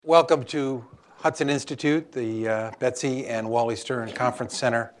Welcome to Hudson Institute, the Betsy and Wally Stern Conference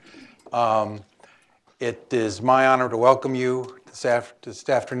Center. It is my honor to welcome you to this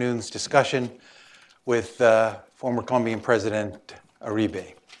afternoon's discussion with former Colombian President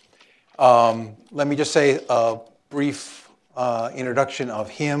Uribe. Let me just say a brief introduction of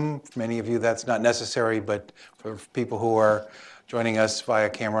him. For many of you that's not necessary, but for people who are joining us via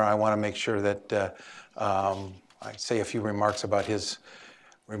camera, I want to make sure that I say a few remarks about his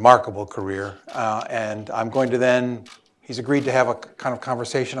remarkable career. And I'm going to then, he's agreed to have a kind of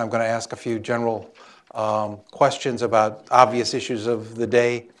conversation. I'm going to ask a few general questions about obvious issues of the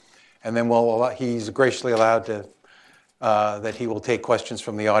day. And then he's graciously allowed to, that he will take questions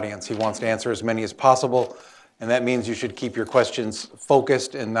from the audience. He wants to answer as many as possible. And that means you should keep your questions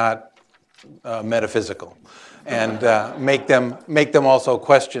focused and not metaphysical. And make them also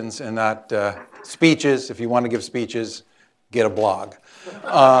questions and not speeches. If you want to give speeches, get a blog.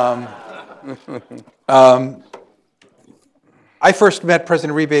 I first met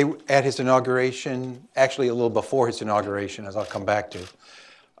President Uribe at his inauguration, actually a little before his inauguration, as I'll come back to,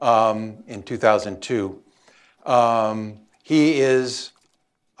 in 2002. He is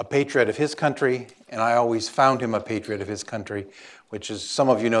a patriot of his country, and I always found him a patriot of his country, which is, some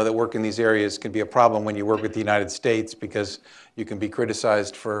of you know that work in these areas can be a problem when you work with the United States because you can be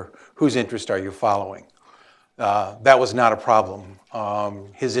criticized for whose interest are you following. That was not a problem.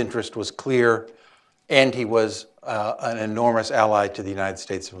 His interest was clear, and he was an enormous ally to the United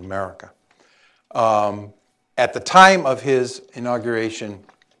States of America. At the time of his inauguration,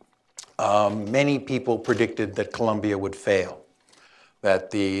 many people predicted that Colombia would fail, that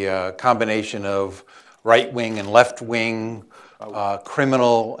the combination of right-wing and left-wing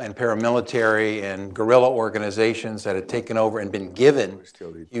criminal and paramilitary and guerrilla organizations that had taken over and been given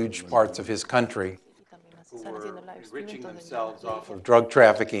huge parts of his country, who were enriching themselves off of drug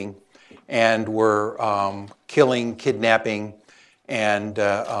trafficking and were killing, kidnapping, and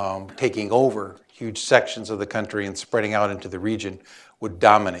taking over huge sections of the country and spreading out into the region, would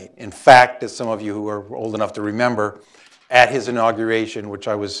dominate. In fact, as some of you who are old enough to remember, at his inauguration, which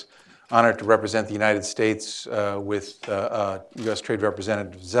I was honored to represent the United States with U.S. Trade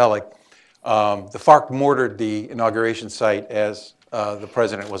Representative Zelig, the FARC mortared the inauguration site as the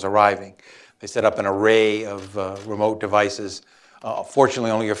president was arriving. They set up an array of remote devices. Fortunately,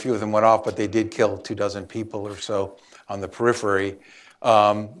 only a few of them went off, but they did kill 24 people or so on the periphery.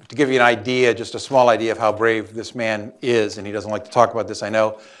 To give you an idea, just a small idea of how brave this man is, and he doesn't like to talk about this, I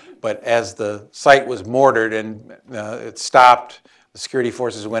know, but as the site was mortared and it stopped, the security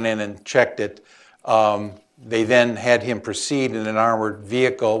forces went in and checked it. They then had him proceed in an armored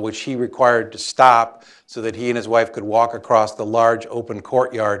vehicle, which he required to stop so that he and his wife could walk across the large open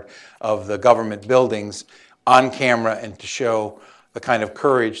courtyard of the government buildings on camera and to show the kind of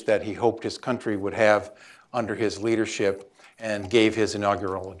courage that he hoped his country would have under his leadership, and gave his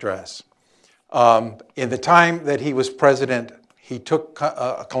inaugural address. In the time that he was president, he took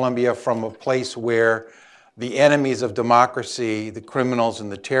Colombia from a place where the enemies of democracy, the criminals and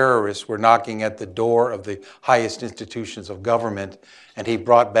the terrorists, were knocking at the door of the highest institutions of government, and he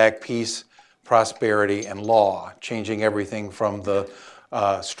brought back peace, prosperity, and law, changing everything from the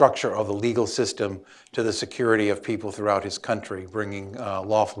structure of the legal system to the security of people throughout his country, bringing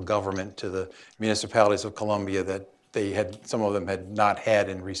lawful government to the municipalities of Colombia that some of them had not had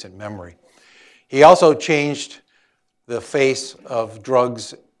in recent memory. He also changed the face of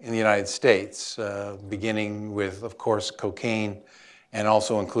drugs in the United States, beginning with, of course, cocaine, and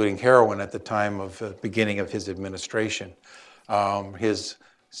also including heroin at the time of beginning of his administration. His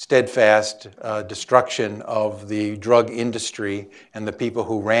steadfast destruction of the drug industry and the people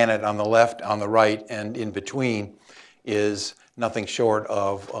who ran it on the left, on the right, and in between is nothing short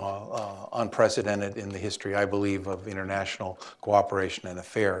of unprecedented in the history, I believe, of international cooperation and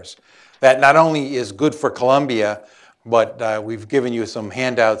affairs. That not only is good for Colombia, but we've given you some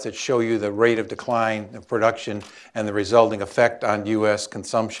handouts that show you the rate of decline of production and the resulting effect on U.S.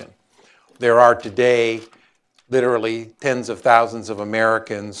 consumption. There are today literally tens of thousands of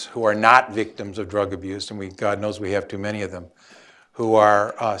Americans who are not victims of drug abuse, and God knows we have too many of them, who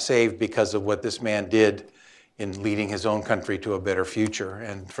are saved because of what this man did in leading his own country to a better future.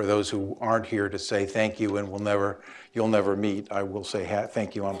 And for those who aren't here to say thank you and you'll never meet, I will say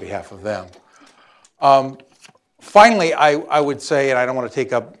thank you on behalf of them. Finally, I would say, and I don't want to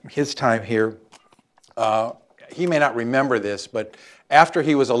take up his time here, he may not remember this, but after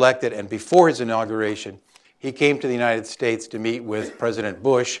he was elected and before his inauguration, he came to the United States to meet with President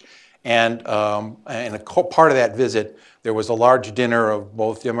Bush, and a part of that visit, there was a large dinner of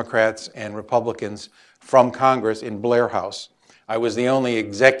both Democrats and Republicans from Congress in Blair House. I was the only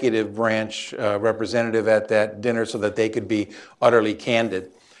executive branch representative at that dinner so that they could be utterly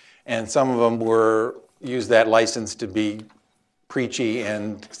candid. And some of them used that license to be preachy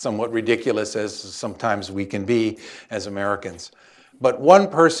and somewhat ridiculous, as sometimes we can be as Americans. But one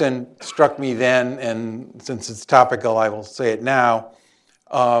person struck me then, and since it's topical, I will say it now.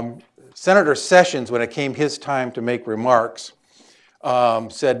 Senator Sessions, when it came his time to make remarks,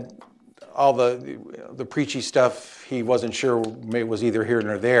 said all the preachy stuff he wasn't sure was either here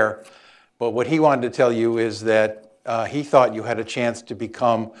nor there. But what he wanted to tell you is that he thought you had a chance to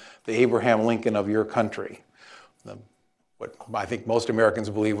become the Abraham Lincoln of your country. What I think most Americans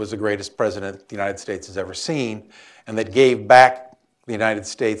believe was the greatest president the United States has ever seen, and that gave back the United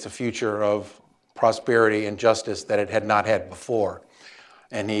States a future of prosperity and justice that it had not had before.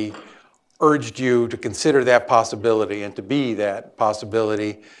 And he urged you to consider that possibility and to be that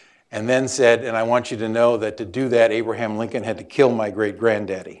possibility, and then said, and I want you to know that to do that, Abraham Lincoln had to kill my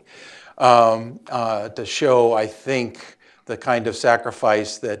great-granddaddy, to show, I think, the kind of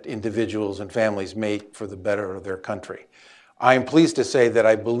sacrifice that individuals and families make for the better of their country. I am pleased to say that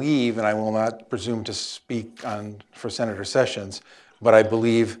I believe, and I will not presume to speak for Senator Sessions, but I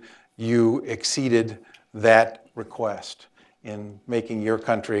believe you exceeded that request in making your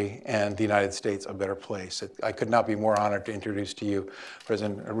country and the United States a better place. I could not be more honored to introduce to you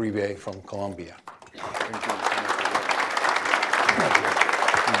President Uribe from Colombia. Thank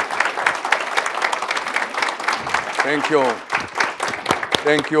you. Thank you.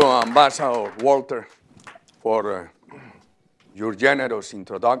 Thank you, Ambassador Walter, for your generous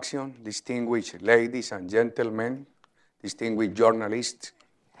introduction, distinguished ladies and gentlemen, distinguished journalists.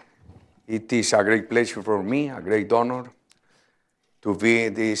 It is a great pleasure for me, a great honor, to be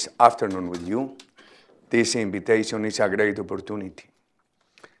this afternoon with you. This invitation is a great opportunity.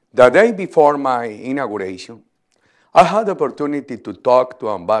 The day before my inauguration, I had the opportunity to talk to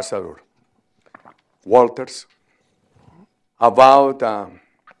Ambassador Walters about the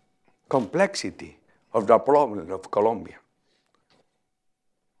complexity of the problem of Colombia.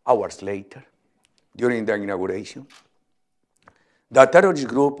 Hours later, during the inauguration, the terrorist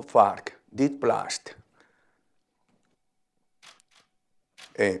group FARC did blast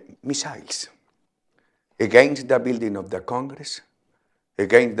missiles against the building of the Congress,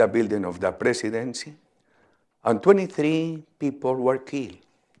 against the building of the presidency, and 23 people were killed,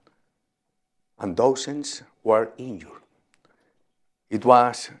 and dozens were injured. It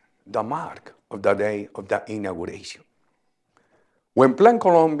was the mark of the day of the inauguration. When Plan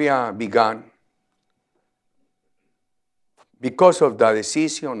Colombia began, because of the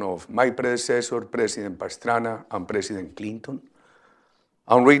decision of my predecessor, President Pastrana and President Clinton,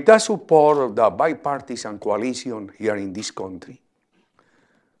 and with the support of the bipartisan coalition here in this country,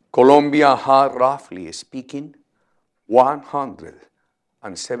 Colombia had, roughly speaking,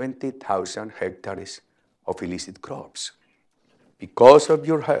 170,000 hectares of illicit crops. Because of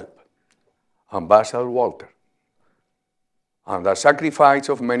your help, Ambassador Walter, and the sacrifice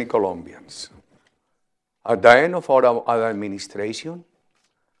of many Colombians, at the end of our administration,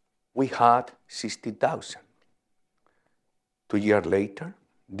 we had 60,000. 2 years later,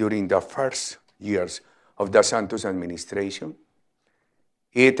 during the first years of the Santos administration,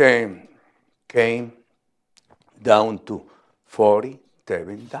 it came down to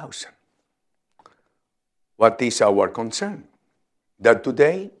 47,000. What is our concern? That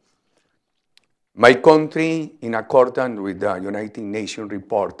today, my country, in accordance with the United Nations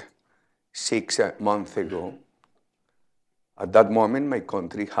report 6 months ago, at that moment, my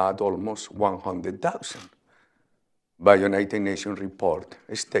country had almost 100,000. The United Nations report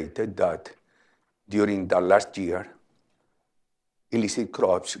stated that during the last year, illicit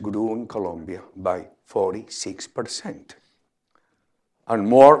crops grew in Colombia by 46%. And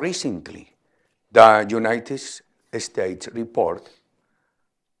more recently, the United States report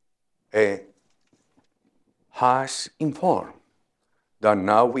has informed that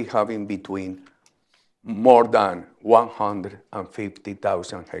now we have in between more than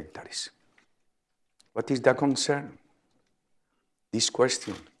 150,000 hectares. What is the concern? This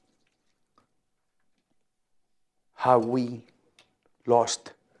question: have we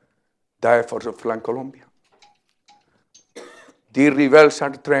lost the efforts of Plan Colombia? The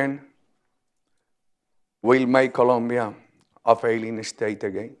reversal trend will make Colombia a failing state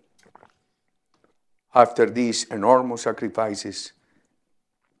again after these enormous sacrifices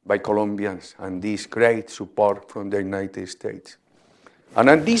by Colombians and this great support from the United States. And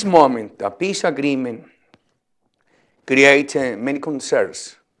at this moment, the peace agreement creates many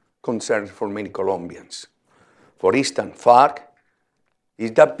concerns for many Colombians. For instance, FARC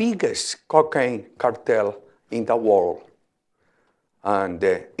is the biggest cocaine cartel in the world. and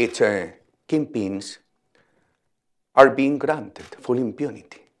its kingpins are being granted full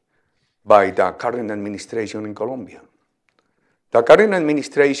impunity by the current administration in Colombia. The current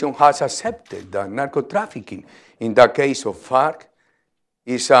administration has accepted that narco trafficking, in the case of FARC,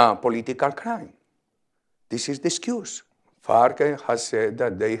 is a political crime. This is the excuse. FARC has said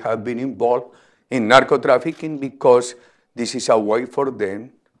that they have been involved in narco trafficking because this is a way for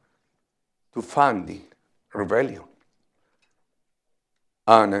them to fund rebellion.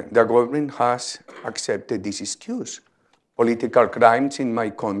 And the government has accepted this excuse. Political crimes in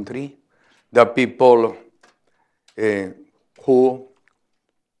my country, the people who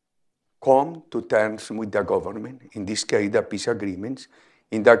come to terms with the government, in this case the peace agreements,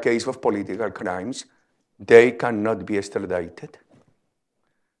 in the case of political crimes, they cannot be extradited.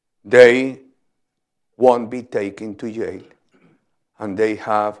 They won't be taken to jail, and they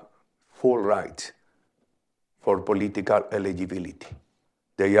have full rights for political eligibility.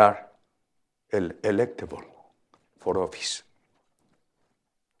 They are electable for office.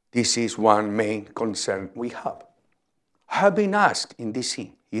 This is one main concern we have. I have been asked in this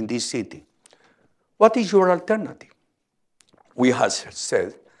city, what is your alternative? We have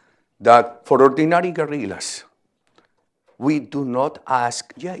said that for ordinary guerrillas, we do not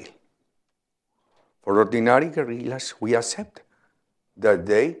ask jail. For ordinary guerrillas, we accept that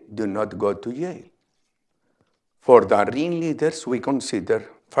they do not go to jail. For the ringleaders, we consider,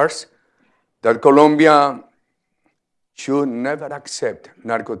 first, that Colombia should never accept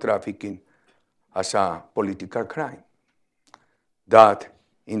narco trafficking as a political crime. That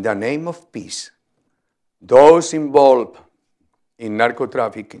in the name of peace, those involved in narco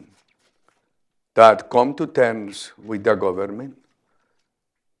trafficking that come to terms with the government,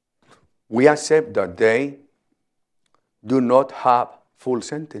 we accept that they do not have full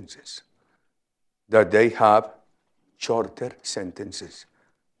sentences, that they have shorter sentences,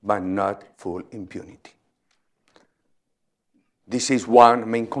 but not full impunity. This is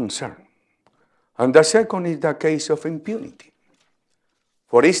one main concern. And the second is the case of impunity.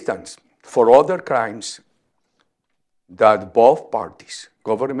 For instance, for other crimes that both parties,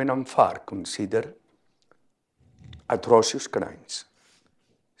 government and FARC, consider atrocious crimes,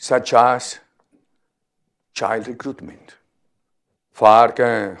 such as child recruitment. FARC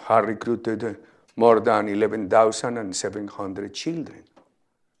have recruited more than 11,700 children.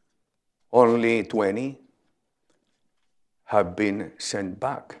 Only 20 have been sent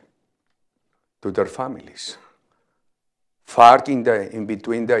back to their families. FARC in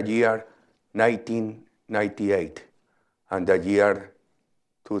between the year 1998 and the year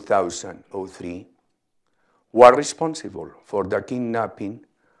 2003 were responsible for the kidnapping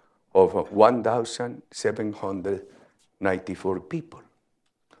of 1,794 people,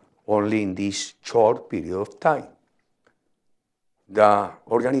 only in this short period of time. The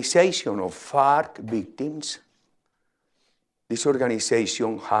organization of FARC victims, this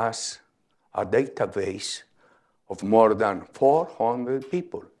organization has a database of more than 400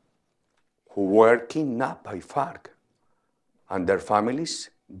 people who were kidnapped by FARC, and their families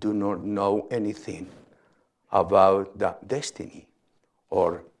do not know anything about the destiny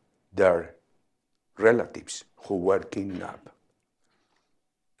or their relatives who were kidnapped.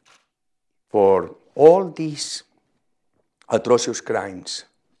 For all these atrocious crimes,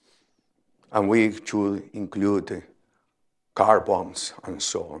 and we should include car bombs and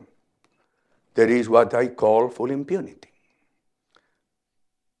so on, there is what I call full impunity.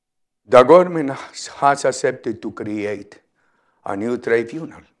 The government has accepted to create a new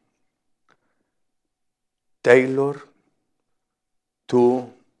tribunal tailored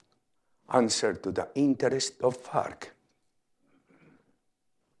to answer to the interest of FARC.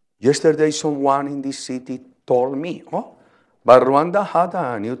 Yesterday, someone in this city told me, but Rwanda had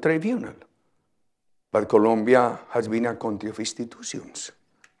a new tribunal, but Colombia has been a country of institutions.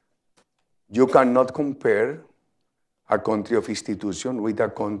 You cannot compare a country of institutions with a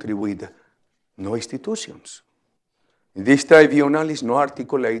country with no institutions. This tribunal is not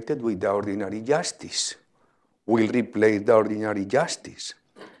articulated with the ordinary justice. Will replace the ordinary justice.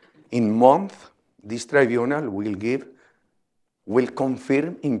 In months, this tribunal will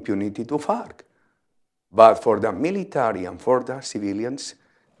confirm impunity to FARC. But for the military and for the civilians,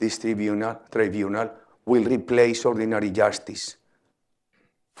 this tribunal will replace ordinary justice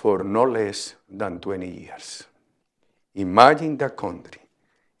for no less than 20 years. Imagine the country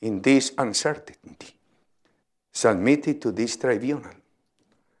in this uncertainty, submitted to this tribunal,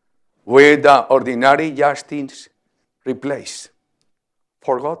 with the ordinary justice replaced,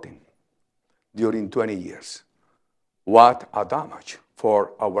 forgotten during 20 years. What a damage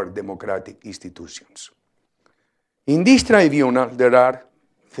for our democratic institutions. In this tribunal, there are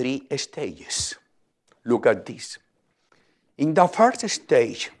 3 stages. Look at this. In the first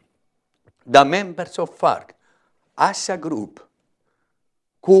stage, the members of FARC, as a group,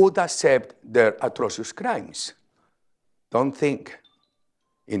 could accept their atrocious crimes. Don't think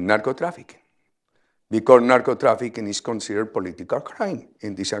in narco-trafficking, because narco-trafficking is considered political crime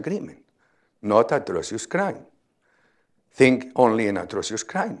in this agreement, not atrocious crime. Think only in atrocious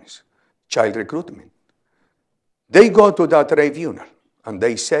crimes, child recruitment. They go to the tribunal and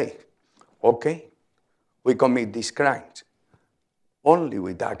they say, okay, we commit these crimes. Only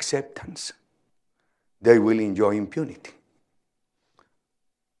with the acceptance, they will enjoy impunity.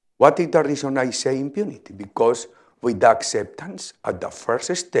 What is the reason I say impunity? Because with the acceptance at the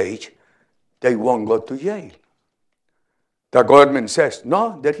first stage, they won't go to jail. The government says,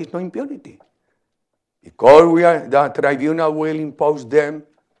 no, there is no impunity. Because the tribunal will impose them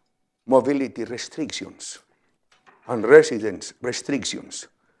mobility restrictions and residence restrictions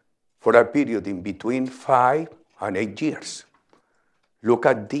for a period in between 5 and 8 years. Look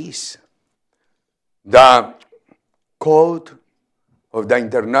at this. The code of the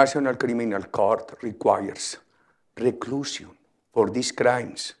International Criminal Court requires reclusion for these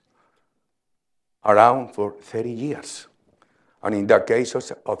crimes around for 30 years. And in the case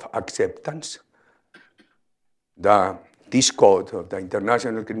of acceptance, this code of the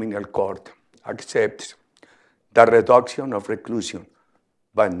International Criminal Court accepts the reduction of reclusion,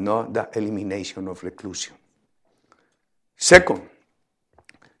 but not the elimination of reclusion. Second,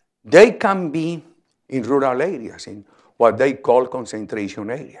 they can be in rural areas, in what they call concentration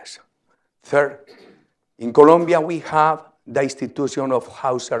areas. Third, in Colombia, we have the institution of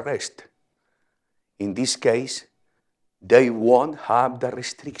house arrest. In this case, they won't have the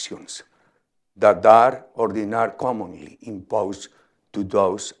restrictions that are ordinarily commonly imposed to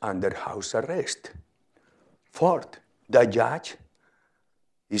those under house arrest. Fourth, the judge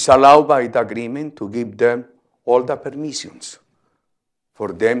is allowed by the agreement to give them all the permissions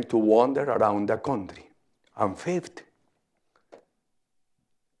for them to wander around the country. And fifth,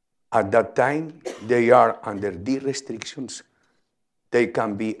 at that time they are under these restrictions, they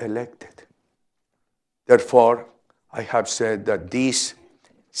can be elected. Therefore, I have said that this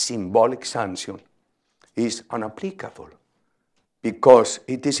symbolic sanction is unapplicable because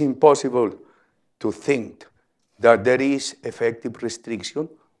it is impossible to think that there is effective restriction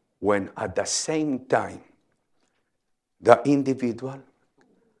when at the same time the individual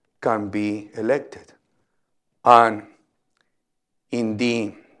can be elected. And in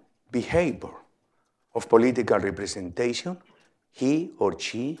the behavior of political representation, he or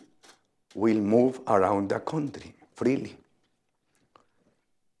she will move around the country freely.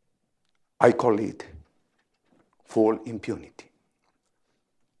 I call it full impunity.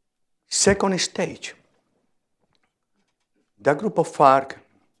 Second stage, the group of FARC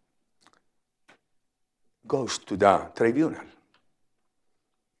goes to the tribunal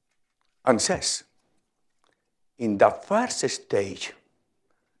and says, in the first stage,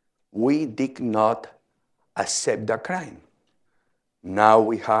 we did not accept the crime. Now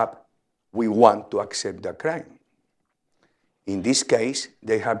we want to accept the crime. In this case,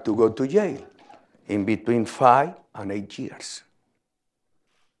 they have to go to jail in between 5 and 8 years.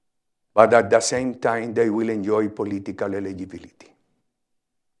 But at the same time, they will enjoy political eligibility.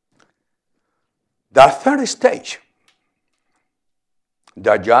 The third stage,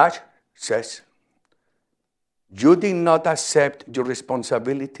 the judge says, you did not accept your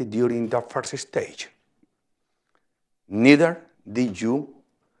responsibility during the first stage. Neither did you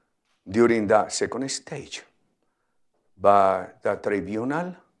during the second stage. But the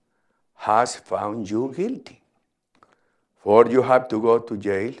tribunal has found you guilty. For you have to go to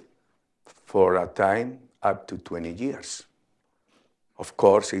jail for a time up to 20 years. Of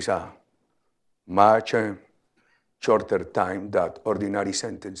course, it's a much shorter time than ordinary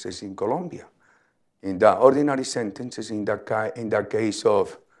sentences in Colombia. In the ordinary sentences, in the case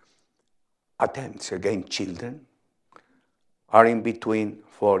of attempts against children, are in between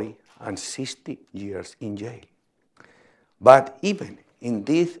 40 and 60 years in jail. But even in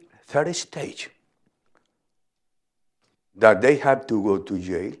this third stage, that they have to go to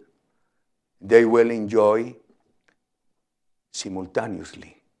jail, they will enjoy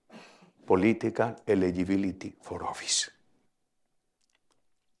simultaneously political eligibility for office.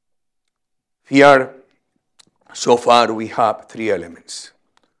 Here, so far, we have 3 elements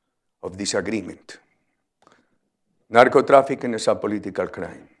of this agreement. Narco-trafficking is a political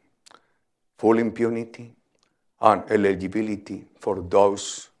crime, full impunity, and eligibility for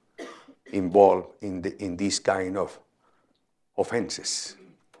those involved in this kind of offenses.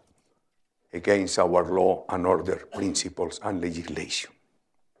 against our law and order principles and legislation.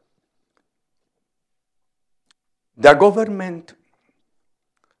 The government,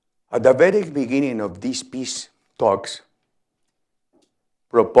 at the very beginning of these peace talks,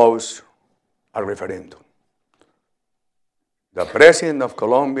 proposed a referendum. The president of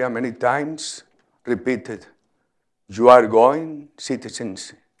Colombia many times repeated, "You are going,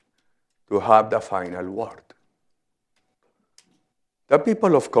 citizens, to have the final word." The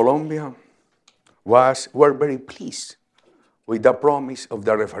people of Colombia were very pleased with the promise of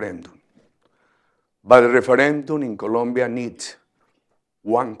the referendum. But the referendum in Colombia needs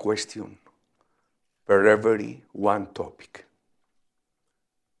one question per every one topic.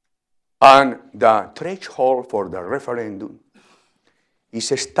 And the threshold for the referendum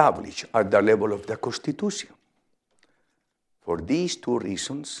is established at the level of the Constitution. For these two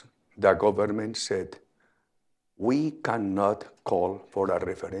reasons, the government said, we cannot call for a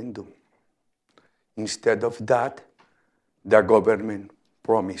referendum. Instead of that, the government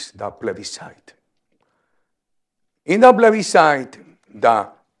promised the plebiscite. In the plebiscite, the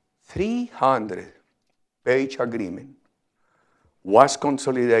 300-page agreement was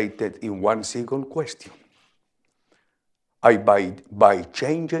consolidated in one single question. By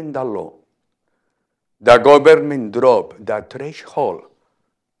changing the law, the government dropped the threshold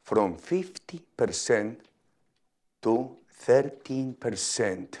from 50% to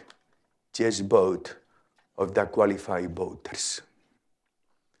 13% yes vote of the qualified voters.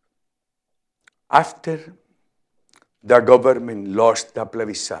 After the government lost the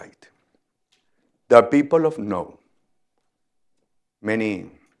plebiscite, the people of no,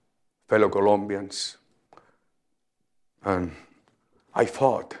 many fellow Colombians, and I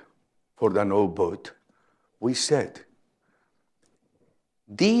fought for the no vote, we said,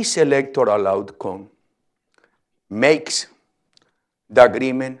 this electoral outcome makes the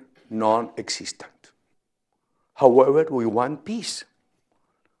agreement non-existent. However, we want peace.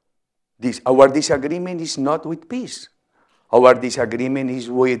 Our disagreement is not with peace. Our disagreement is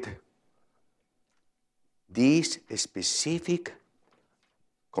with these specific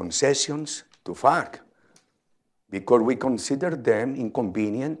concessions to FARC, because we consider them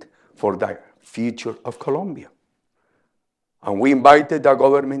inconvenient for the future of Colombia. And we invited the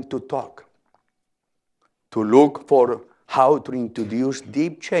government to talk, to look for how to introduce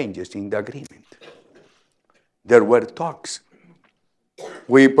deep changes in the agreement. There were talks.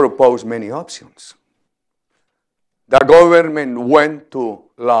 We proposed many options. The government went to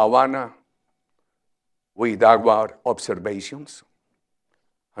La Habana with our observations,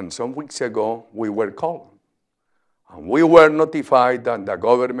 and some weeks ago we were called. And we were notified that the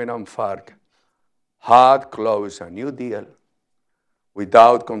government and FARC had closed a new deal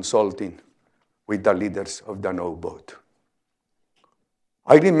without consulting with the leaders of the no vote.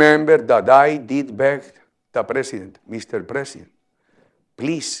 I remember that I did beg the president, Mr. President,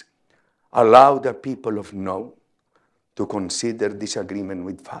 please allow the people of no to consider this agreement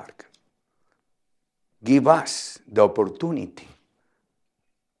with FARC. Give us the opportunity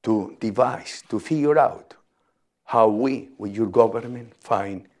to devise, to figure out how we, with your government,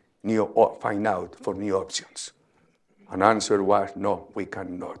 find out for new options. An answer was, no, we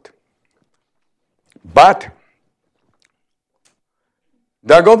cannot. But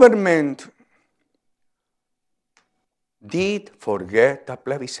the government did forget the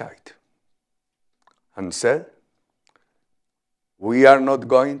plebiscite and said, we are not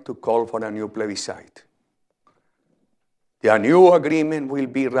going to call for a new plebiscite. The new agreement will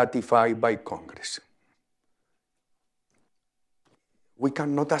be ratified by Congress. We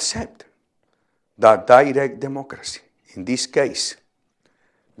cannot accept that direct democracy, in this case,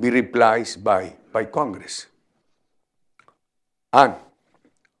 be replaced by Congress. And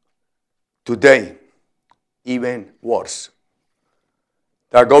today, even worse,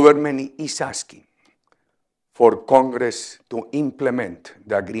 the government is asking for Congress to implement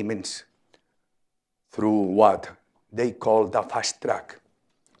the agreements through what they call the fast track.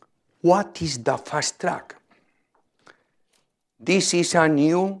 What is the fast track? This is a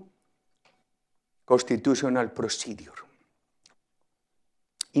new constitutional procedure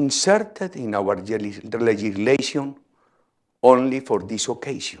inserted in our legislation only for this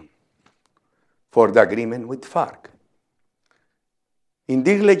occasion, for the agreement with FARC. In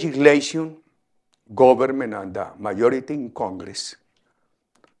this legislation, government and the majority in Congress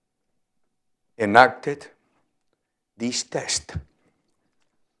enacted this test.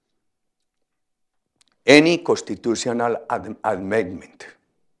 Any constitutional amendment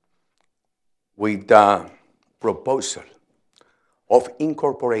with the proposal of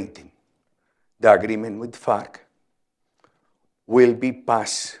incorporating the agreement with FARC will be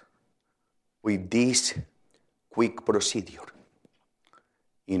passed with this quick procedure.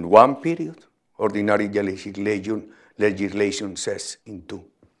 In one period, ordinary legislation says in 2.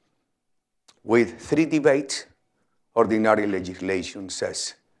 With 3 debates, ordinary legislation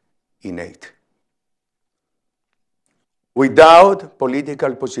says in 8. Without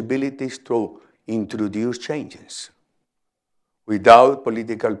political possibilities to introduce changes, without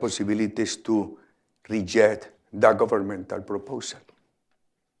political possibilities to reject the governmental proposal.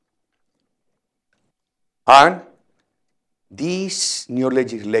 And this new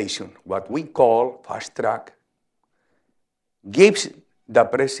legislation, what we call fast track, gives the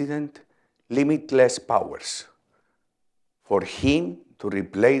president limitless powers for him to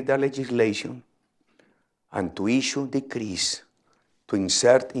replace the legislation and to issue decrees to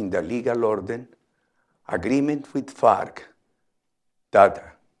insert in the legal order agreement with FARC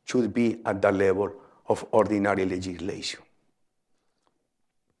that should be at the level of ordinary legislation.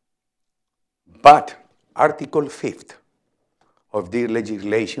 But Article 5th of the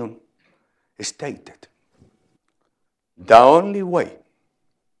legislation stated the only way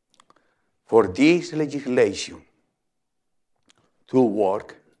for this legislation to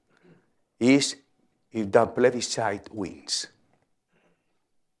work is if the plebiscite wins.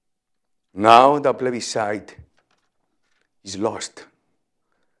 Now the plebiscite is lost.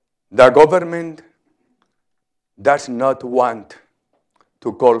 The government does not want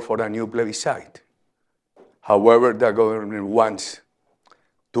to call for a new plebiscite. However, the government wants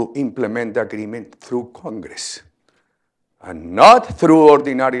to implement the agreement through Congress, and not through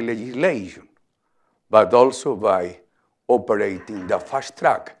ordinary legislation, but also by operating the fast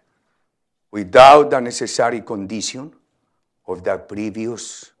track without the necessary condition of the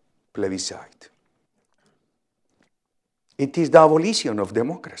previous plebiscite. It is the abolition of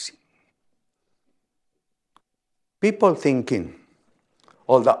democracy. People thinking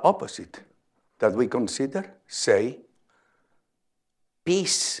all the opposite that we consider say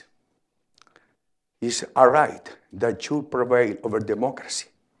peace is a right that should prevail over democracy.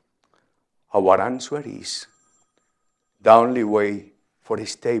 Our answer is the only way for a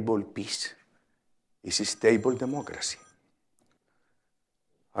stable peace is a stable democracy.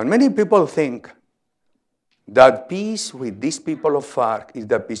 And many people think that peace with these people of FARC is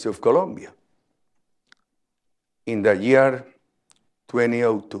the peace of Colombia. In the year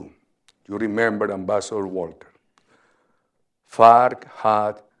 2002, you remember Ambassador Walter, FARC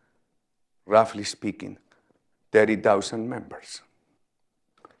had, roughly speaking, 30,000 members.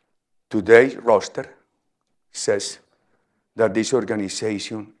 Today's roster says that this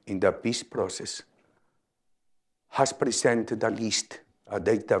organization in the peace process has presented a list, a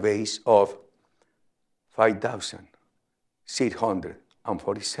database of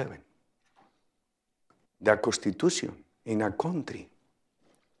 5,647. The Constitution in a country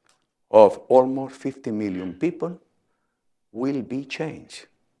of almost 50 million people will be changed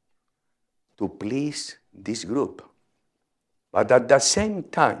to please this group. But at the same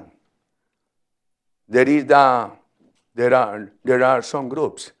time, there are some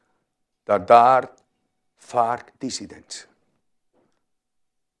groups that are FARC dissidents.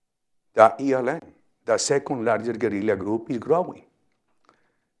 The ELN, the second largest guerrilla group, is growing.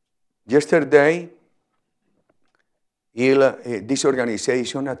 Yesterday, this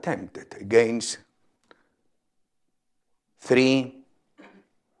organization attempted against 3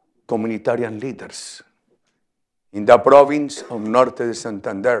 communitarian leaders in the province of Norte de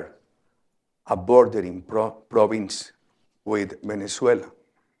Santander, a bordering province with Venezuela.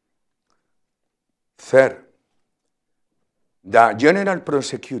 Third, the general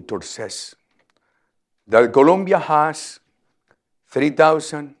prosecutor says that Colombia has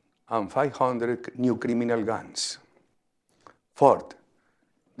 3,500 new criminal gangs. Fourth,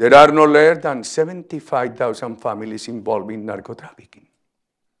 there are no less than 75,000 families involved in narco-trafficking.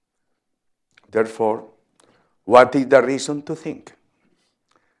 Therefore, what is the reason to think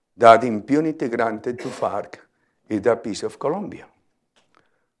that impunity granted to FARC is the peace of Colombia?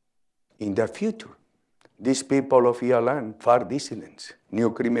 In the future, these people of ELN, FARC dissidents,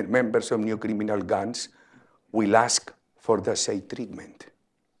 members of new criminal gangs, will ask for the same treatment.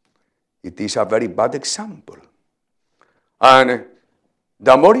 It is a very bad example. And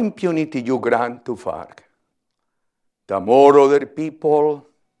the more impunity you grant to FARC, the more other people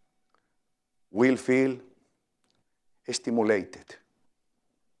will feel stimulated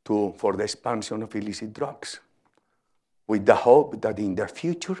for the expansion of illicit drugs, with the hope that in the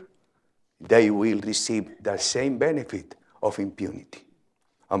future they will receive the same benefit of impunity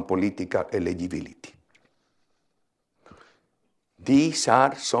and political eligibility. These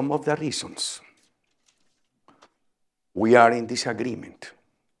are some of the reasons we are in disagreement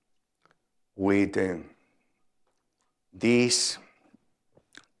with this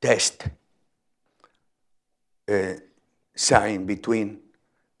test signed between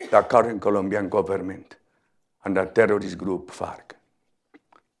the current Colombian government and the terrorist group FARC.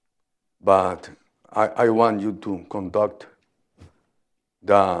 But I want you to conduct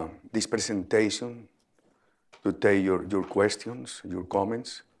this presentation, to take your questions, your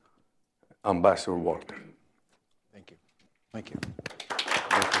comments. Ambassador Walter. Thank you. Thank you.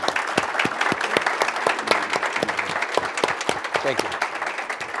 Thank you.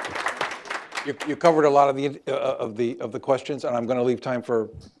 You covered a lot of the questions, and I'm going to leave time for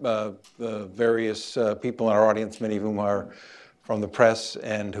the various people in our audience, many of whom are from the press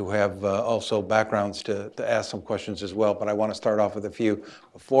and who have also backgrounds to ask some questions as well. But I want to start off with a few.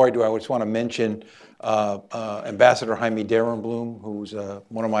 Before I do, I just want to mention Ambassador Jaime Derenblum, who's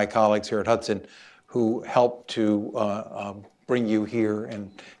one of my colleagues here at Hudson, who helped to bring you here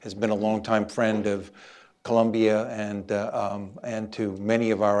and has been a longtime friend of Colombia and to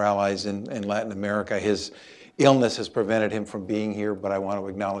many of our allies in Latin America. His illness has prevented him from being here, but I want to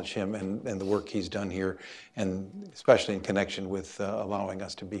acknowledge him and the work he's done here, and especially in connection with allowing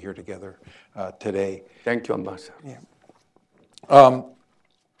us to be here together today. Thank you, Ambassador. Yeah.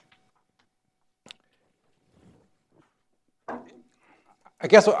 I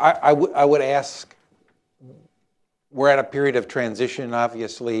guess I would ask, we're at a period of transition,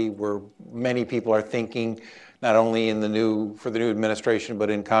 obviously, where many people are thinking, not only for the new administration, but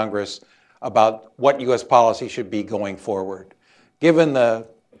in Congress, about what U.S. policy should be going forward. Given the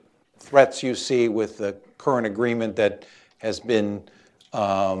threats you see with the current agreement that has been,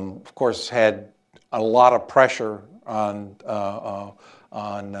 of course, had a lot of pressure on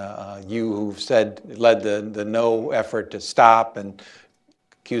you, who've led the no effort to stop, and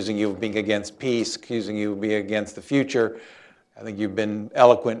accusing you of being against peace, accusing you of being against the future. I think you've been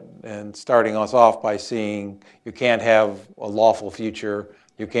eloquent in starting us off by saying you can't have a lawful future,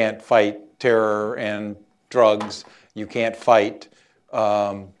 you can't fight terror and drugs, you can't fight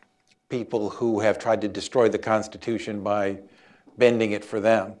people who have tried to destroy the Constitution by bending it for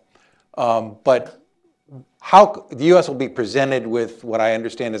them. But how the U.S. will be presented with what I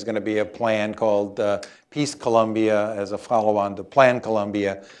understand is going to be a plan called Peace Colombia as a follow-on to Plan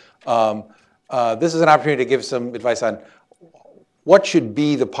Colombia. This is an opportunity to give some advice on what should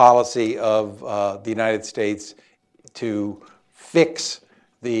be the policy of the United States to fix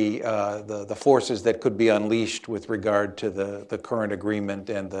the forces that could be unleashed with regard to the current agreement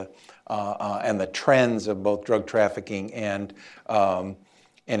and the trends of both drug trafficking and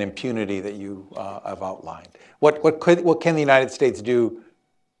impunity that you have outlined. What can the United States do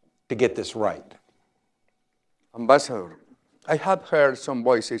to get this right? Ambassador, I have heard some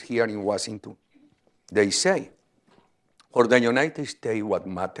voices here in Washington. They say, for the United States, what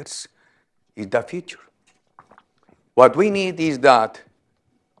matters is the future. What we need is that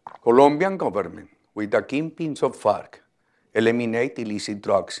Colombian government, with the kingpins of FARC, eliminate illicit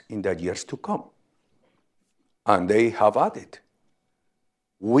drugs in the years to come. And they have added,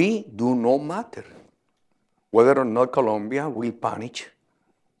 we do not matter whether or not Colombia will punish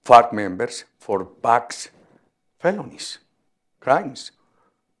FARC members for past felonies, crimes.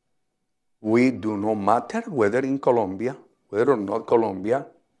 We do not matter whether or not Colombia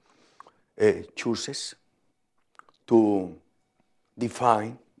chooses to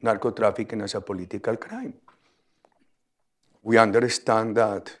define narco-trafficking as a political crime. We understand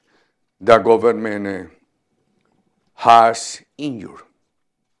that the government has injured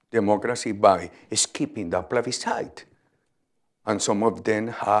democracy by skipping the plebiscite, and some of them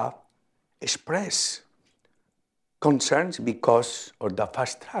have expressed concerns because of the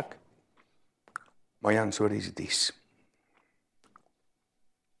fast track. My answer is this.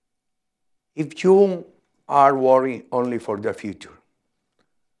 If you are worried only for the future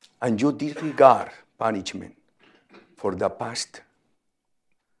and you disregard punishment for the past,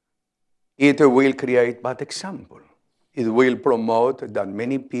 it will create bad example. It will promote that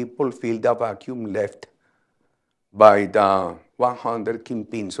many people feel the vacuum left by the 100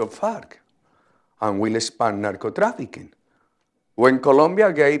 kingpins of FARC and will expand narco-trafficking. When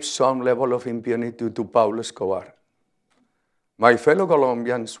Colombia gave some level of impunity to Pablo Escobar, my fellow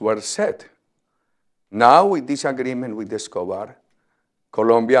Colombians were sad. Now, with this agreement with Escobar,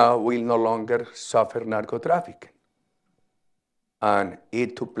 Colombia will no longer suffer narco-trafficking. And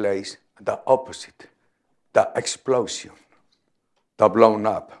it took place the opposite, the explosion, the blown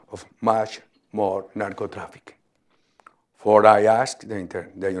up of much more narco-trafficking. For I asked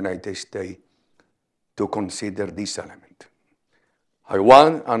the United States to consider this element. I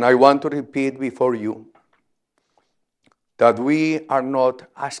want to repeat before you that we are not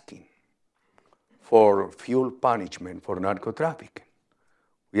asking for full punishment for narco trafficking.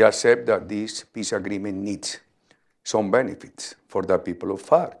 We accept that this peace agreement needs some benefits for the people of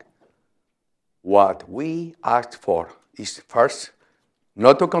FARC. What we asked for is first,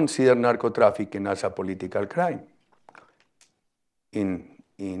 not to consider narco trafficking as a political crime. In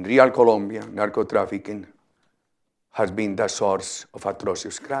real Colombia, narco trafficking has been the source of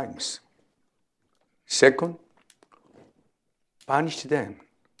atrocious crimes. Second, punish them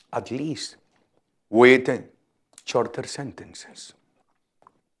at least with shorter sentences.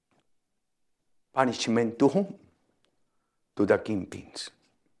 Punishment to whom? To the kingpins.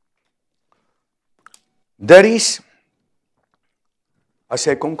 There is a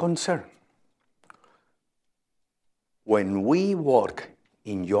second concern. When we work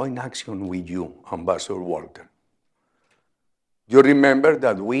in joint action with you, Ambassador Walter, you remember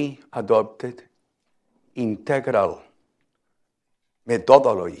that we adopted integral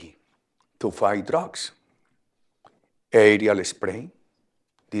methodology to fight drugs. Aerial spraying.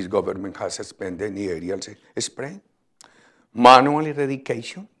 This government has suspended the aerial spraying. Manual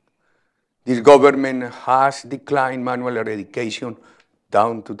eradication. This government has declined manual eradication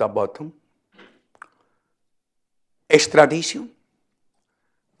down to the bottom. Extradition.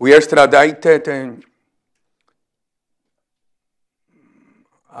 We extradited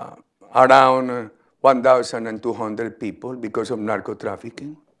around 1,200 people because of narco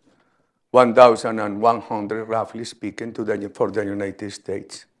trafficking. 1,100, roughly speaking, for the United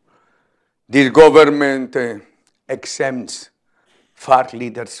States. This government exempts FARC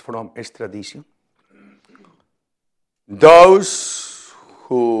leaders from extradition. Those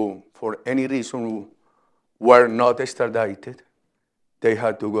who, for any reason, were not extradited, they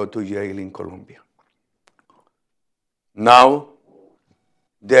had to go to jail in Colombia. Now,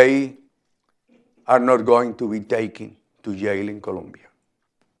 they are not going to be taken to jail in Colombia.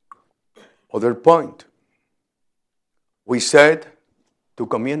 Other point, we said to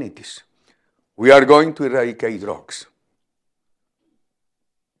communities, we are going to eradicate drugs.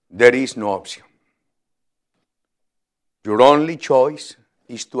 There is no option. Your only choice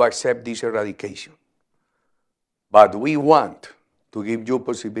is to accept this eradication. But we want to give you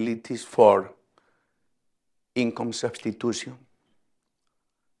possibilities for income substitution,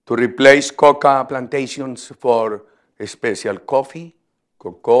 to replace coca plantations for special coffee,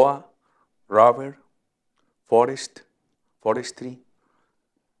 cocoa, rubber, forestry,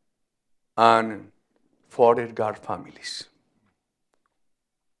 and forest guard families.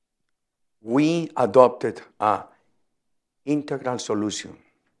 We adopted an integral solution,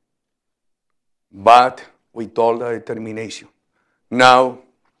 but with all the determination. Now,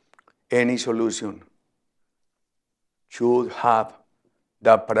 any solution should have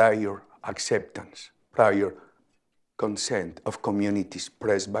the prior acceptance, prior consent of communities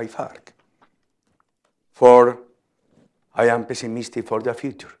pressed by FARC. For I am pessimistic for the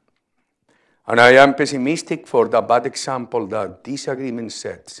future. And I am pessimistic for the bad example that this agreement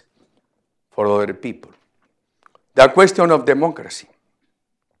sets for other people. The question of democracy.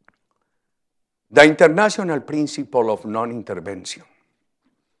 The international principle of non-intervention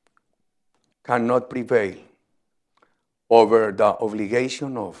cannot prevail over the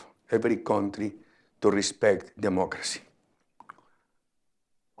obligation of every country to respect democracy.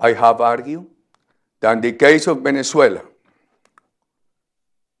 I have argued that in the case of Venezuela,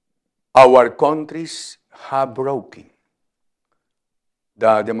 our countries have broken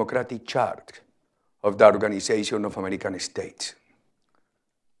the democratic chart of the Organization of American States.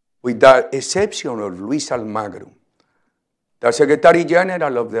 With the exception of Luis Almagro, the Secretary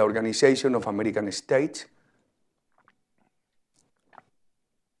General of the Organization of American States,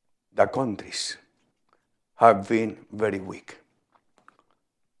 the countries have been very weak.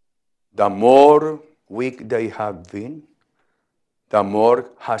 The more weak they have been, the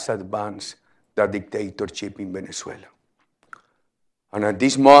more has advanced the dictatorship in Venezuela. And at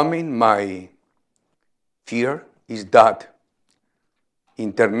this moment, my fear is that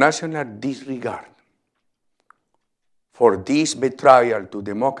international disregard for this betrayal to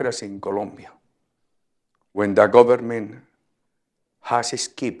democracy in Colombia, when the government has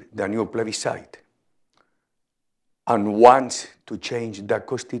skipped the new plebiscite and wants to change the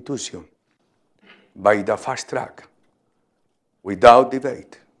constitution by the fast track, without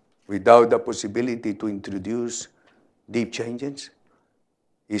debate, without the possibility to introduce deep changes,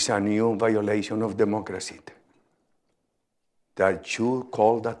 is a new violation of democracy that should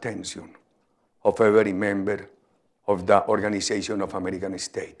call the attention of every member of the Organization of American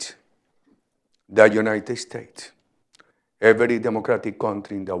States, the United States, every democratic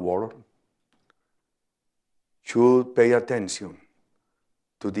country in the world should pay attention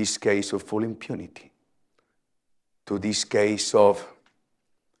to this case of full impunity, to this case of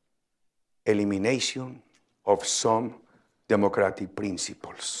elimination of some democratic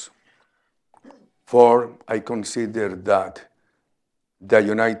principles. For I consider that the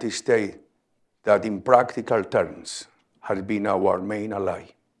United States, that in practical terms has been our main ally,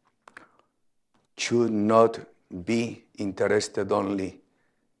 should not be interested only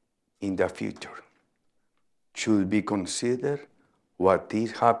in the future, should be considered what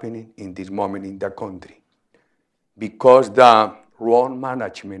is happening in this moment in the country. Because the wrong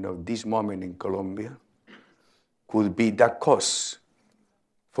management of this moment in Colombia could be the cause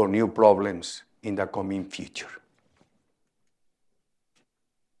for new problems in the coming future.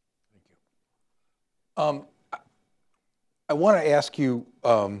 I want to ask you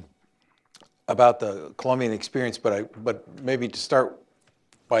about the Colombian experience, but maybe to start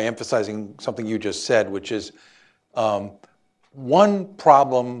by emphasizing something you just said, which is one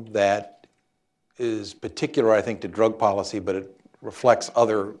problem that is particular, I think, to drug policy, but it reflects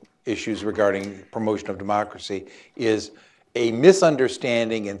other issues regarding promotion of democracy, is a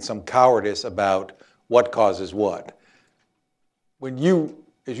misunderstanding and some cowardice about what causes what. When you,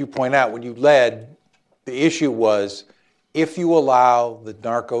 as you point out, when you led, the issue was if you allow the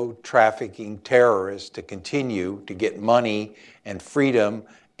narco-trafficking terrorists to continue to get money and freedom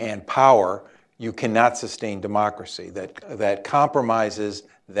and power, you cannot sustain democracy. That compromises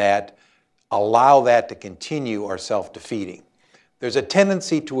that allow that to continue are self-defeating. There's a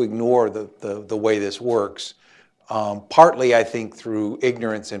tendency to ignore the way this works, partly, I think, through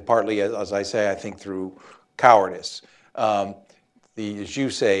ignorance and partly, as I say, I think, through cowardice. As you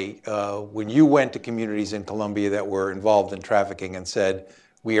say, when you went to communities in Colombia that were involved in trafficking and said,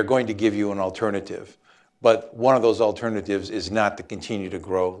 we are going to give you an alternative, but one of those alternatives is not to continue to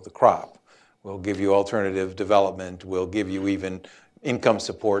grow the crop. We'll give you alternative development. We'll give you even income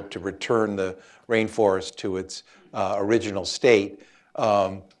support to return the rainforest to its original state.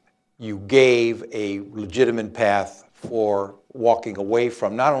 You gave a legitimate path for walking away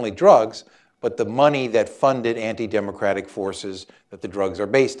from not only drugs, but the money that funded anti-democratic forces that the drugs are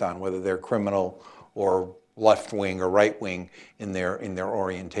based on, whether they're criminal or left-wing or right-wing in their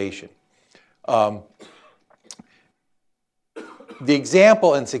orientation. The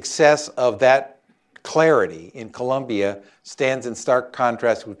example and success of that clarity in Colombia stands in stark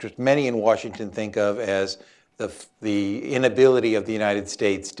contrast with what many in Washington think of as the inability of the United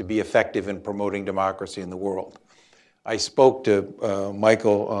States to be effective in promoting democracy in the world. I spoke to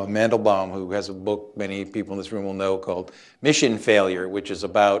Michael Mandelbaum, who has a book many people in this room will know called Mission Failure, which is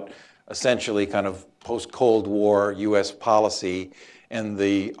about essentially kind of post-Cold War U.S. policy. And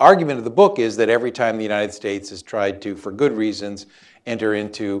the argument of the book is that every time the United States has tried to, for good reasons, enter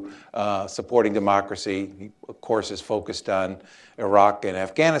into supporting democracy, he, of course, is focused on Iraq and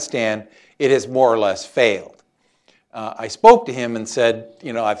Afghanistan, it has more or less failed. I spoke to him and said,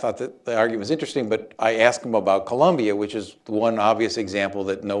 you know, I thought that the argument was interesting, but I asked him about Colombia, which is the one obvious example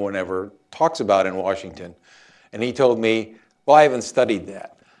that no one ever talks about in Washington. And he told me, well, I haven't studied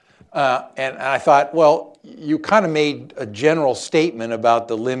that. And I thought, well, you kind of made a general statement about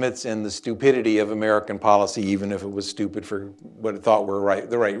the limits and the stupidity of American policy, even if it was stupid for what it thought were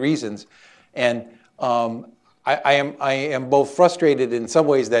the right reasons. And I am both frustrated in some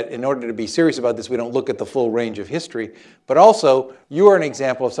ways that in order to be serious about this, we don't look at the full range of history, but also you are an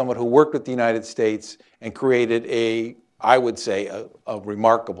example of someone who worked with the United States and created I would say, a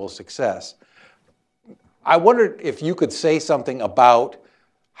remarkable success. I wondered if you could say something about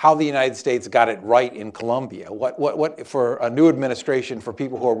how the United States got it right in Colombia. What for a new administration, for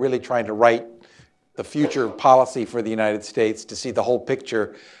people who are really trying to write the future policy for the United States to see the whole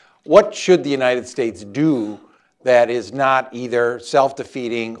picture, what should the United States do that is not either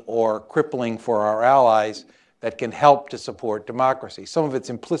self-defeating or crippling for our allies that can help to support democracy? Some of it's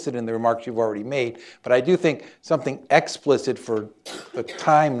implicit in the remarks you've already made, but I do think something explicit for the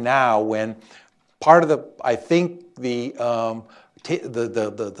time now when part of I think the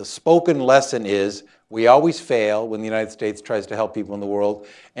spoken lesson is we always fail when the United States tries to help people in the world,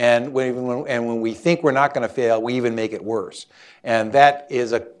 and when we think we're not going to fail, we even make it worse. And that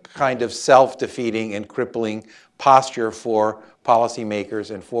is a kind of self-defeating and crippling posture for policymakers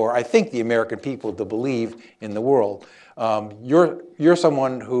and for, I think, the American people to believe in the world. You're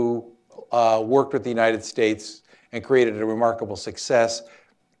someone who worked with the United States and created a remarkable success.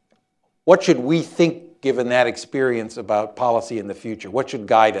 What should we think, given that experience, about policy in the future? What should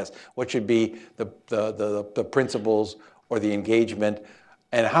guide us? What should be the principles or the engagement?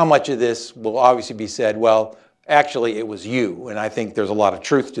 And how much of this will obviously be said, well, actually it was you, and I think there's a lot of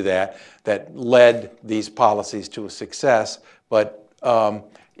truth to that led these policies to a success, but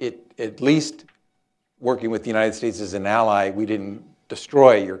At least working with the United States as an ally, we didn't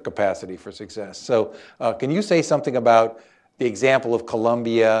destroy your capacity for success. So can you say something about the example of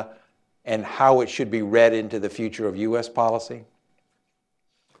Colombia and how it should be read into the future of U.S. policy?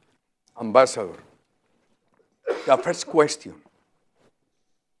 Ambassador, the first question,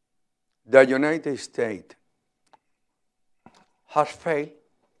 the United States has failed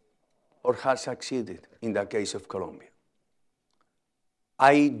or has succeeded in the case of Colombia?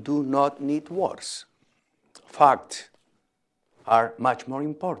 I do not need words. Facts are much more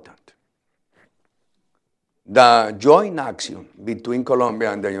important. The joint action between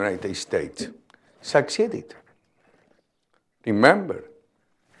Colombia and the United States succeeded. Remember,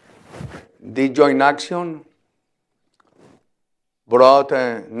 the joint action brought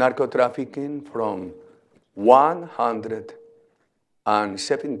narco-trafficking from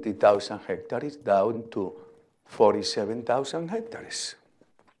 170,000 hectares down to 47,000 hectares.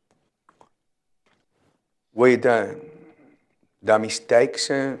 With the mistakes,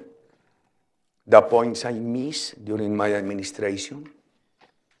 the points I missed during my administration,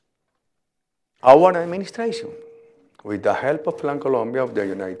 our administration, with the help of Colombia of the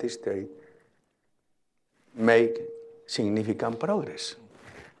United States, make significant progress.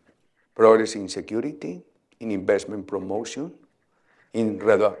 Progress in security, in investment promotion, in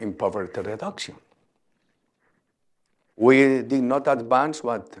poverty reduction. We did not advance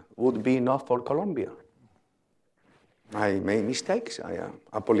what would be enough for Colombia. I made mistakes. I am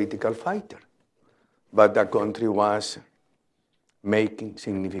a political fighter. But the country was making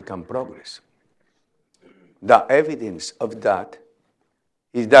significant progress. The evidence of that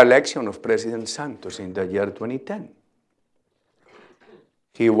is the election of President Santos in the year 2010.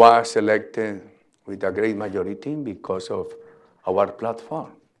 He was elected with a great majority because of our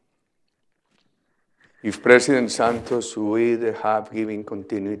platform. If President Santos would have given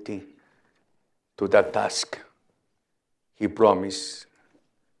continuity to that task, he promised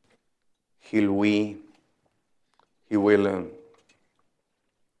he will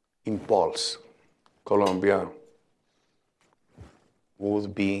impulse Colombia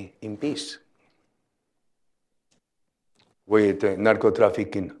would be in peace, with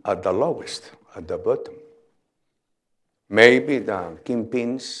narco-trafficking at the lowest, at the bottom. Maybe the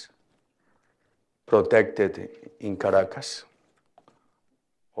kingpins protected in Caracas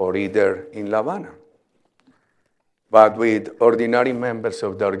or either in La Habana, but with ordinary members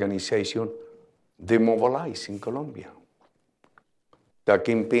of the organization demobilized in Colombia. The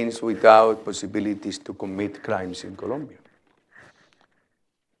kingpins without possibilities to commit crimes in Colombia.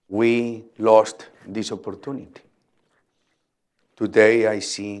 We lost this opportunity. Today I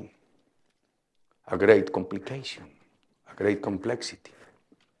see a great complication, a great complexity.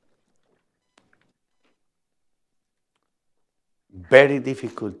 Very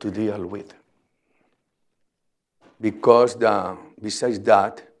difficult to deal with. Because besides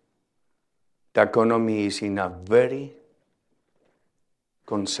that, the economy is in a very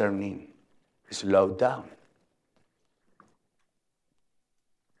concerning slowdown.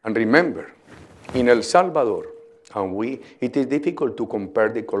 And remember, in El Salvador, it is difficult to compare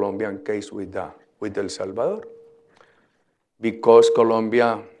the Colombian case with El Salvador, because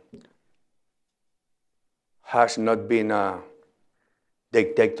Colombia has not been a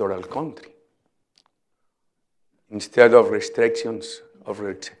dictatorial country. Instead of restrictions, of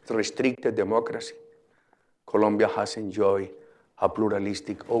restricted democracy, Colombia has enjoyed a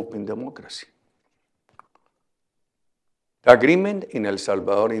pluralistic, open democracy. The agreement in El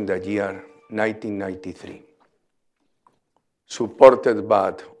Salvador in the year 1993, supported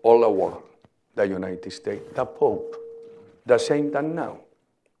by all the world, the United States, the Pope, the same time now.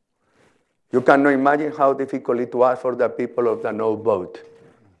 You cannot imagine how difficult it was for the people of the no vote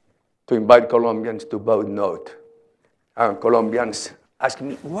to invite Colombians to vote no. And Colombians ask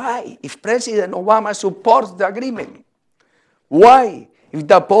me, why? If President Obama supports the agreement, why? If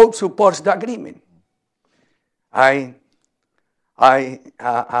the Pope supports the agreement? I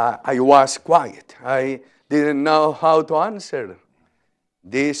was quiet. I didn't know how to answer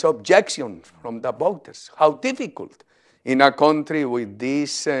this objection from the voters. How difficult in a country with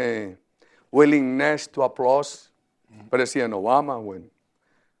this willingness to applaud President Obama, when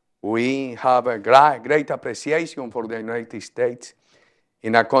we have a great appreciation for the United States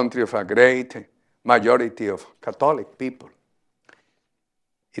in a country of a great majority of Catholic people.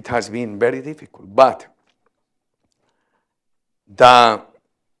 It has been very difficult, but the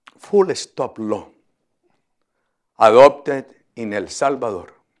full stop law adopted in El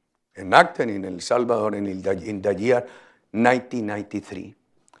Salvador, enacted in El Salvador in the year 1993,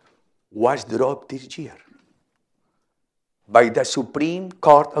 was dropped this year by the Supreme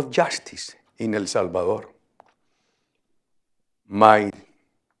Court of Justice in El Salvador. My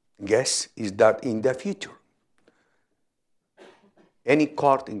guess is that in the future, any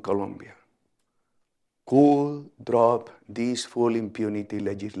court in Colombia could drop this full impunity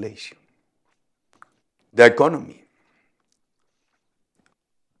legislation. The economy.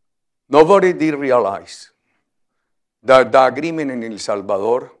 Nobody did realize that the agreement in El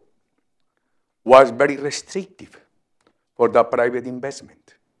Salvador was very restrictive for the private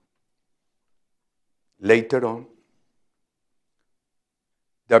investment. Later on,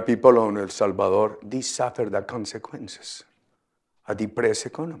 the people of El Salvador did suffer the consequences. A depressed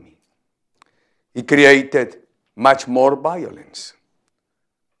economy. It created much more violence.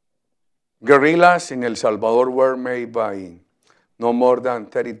 Guerrillas in El Salvador were made by no more than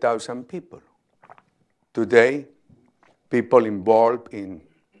 30,000 people. Today, people involved in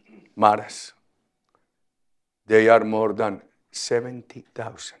maras, they are more than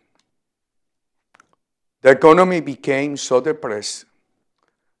 70,000. The economy became so depressed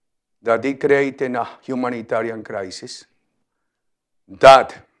that it created a humanitarian crisis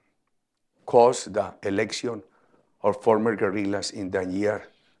that caused the election of former guerrillas in the year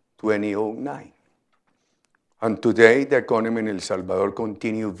 2009. And today, the economy in El Salvador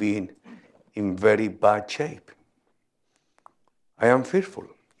continues being in very bad shape. I am fearful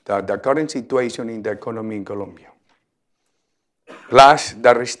that the current situation in the economy in Colombia, plus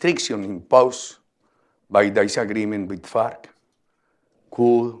the restriction imposed by this agreement with FARC,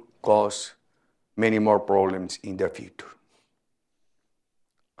 could cause many more problems in the future.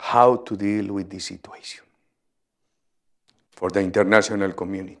 How to deal with this situation for the international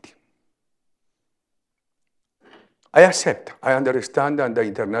community. I understand that the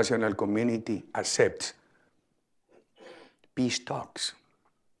international community accepts peace talks.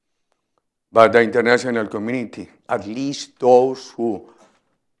 But the international community, at least those who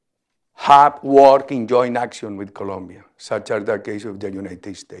have worked in joint action with Colombia, such as the case of the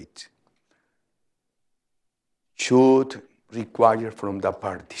United States, should require from the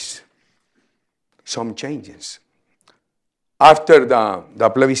parties some changes. After the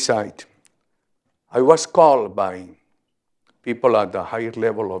plebiscite, I was called by people at the higher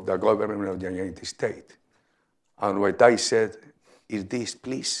level of the government of the United States. And what I said is this,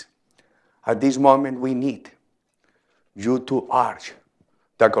 please, at this moment we need you to urge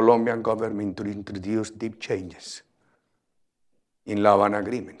the Colombian government to introduce deep changes in La Habana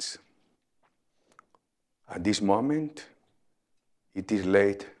agreements. At this moment, it is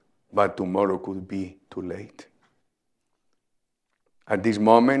late, but tomorrow could be too late. At this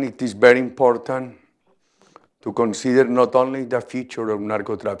moment, it is very important to consider not only the future of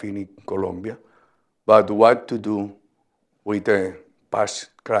narco-trafficking in Colombia, but what to do with the past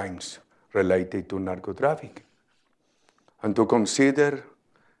crimes related to narco-trafficking. And to consider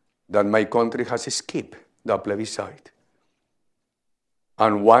that my country has skipped the plebiscite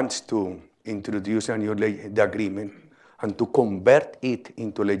and wants to introduce a new agreement and to convert it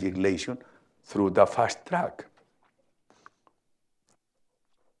into legislation through the fast track.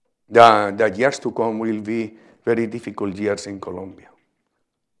 The years to come will be very difficult years in Colombia.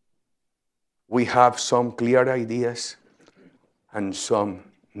 We have some clear ideas and some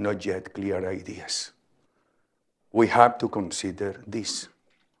not yet clear ideas. We have to consider this.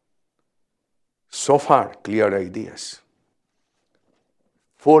 So far, clear ideas.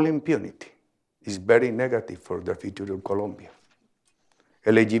 Full impunity is very negative for the future of Colombia.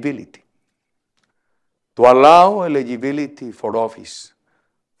 Eligibility. To allow eligibility for office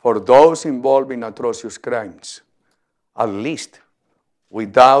for those involved in atrocious crimes, at least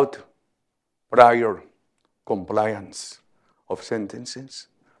without prior compliance of sentences,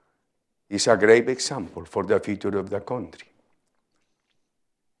 is a grave example for the future of the country.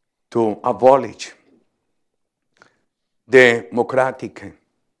 To abolish democratic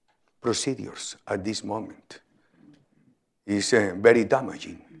procedures at this moment is very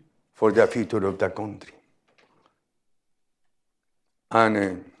damaging for the future of the country.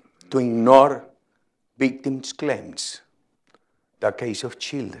 And to ignore victims' claims, the case of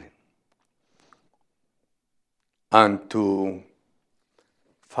children, and to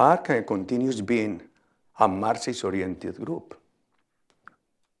FARC continues being a Marxist-oriented group.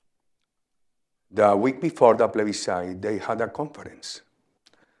 The week before the plebiscite, they had a conference,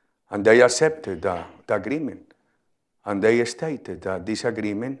 and they accepted the agreement, and they stated that this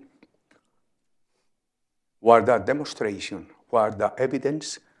agreement was the demonstration, was the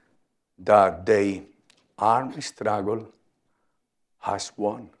evidence that the armed struggle has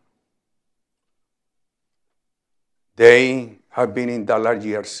won. They have been in the last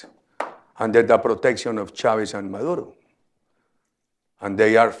years under the protection of Chavez and Maduro, and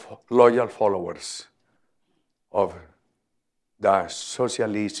they are loyal followers of the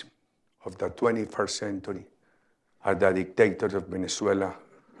socialism of the 21st century, are the dictators of Venezuela,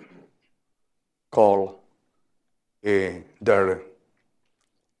 call their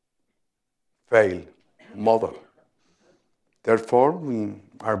failed model. Therefore, we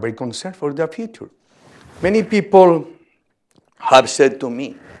are very concerned for the future. Many people have said to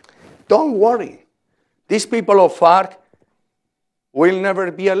me, don't worry, these people of FARC will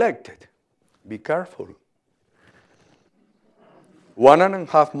never be elected. Be careful.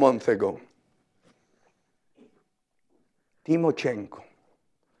 1.5 months ago, Timochenko,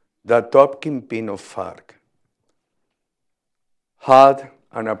 the top kingpin of FARC, had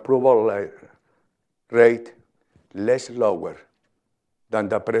an approval rate less lower than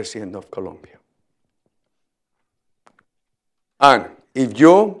the president of Colombia. And if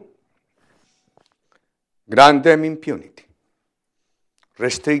you grant them impunity,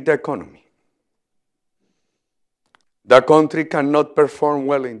 restrict the economy, the country cannot perform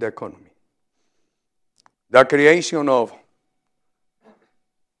well in the economy. The creation of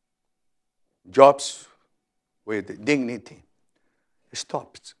jobs with dignity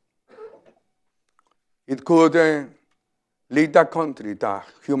stops. It could lead the country to a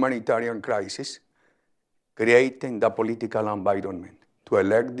humanitarian crisis, creating the political environment to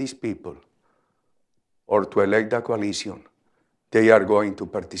elect these people or to elect the coalition they are going to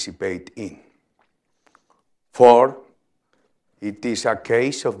participate in. For it is a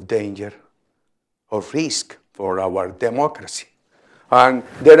case of danger, of risk for our democracy. And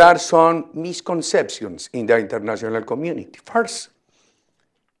there are some misconceptions in the international community. First,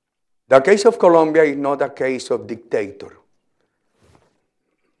 the case of Colombia is not a case of dictator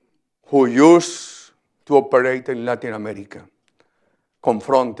who used to operate in Latin America,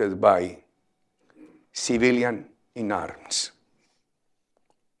 confronted by civilian in arms.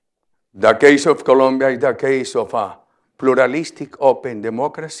 The case of Colombia is the case of a pluralistic, open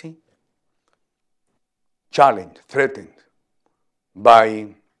democracy, challenged, threatened by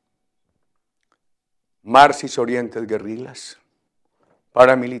Marxist-oriented guerrillas,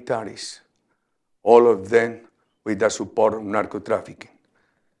 paramilitaries, all of them with the support of narco-trafficking.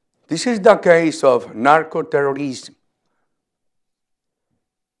 This is the case of narco-terrorism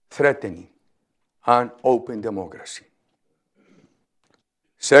threatening an open democracy.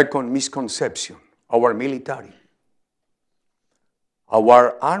 Second misconception, our military.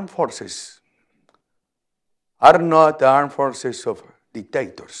 Our armed forces are not the armed forces of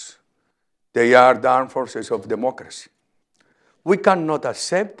dictators. They are the armed forces of democracy. We cannot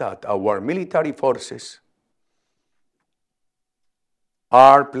accept that our military forces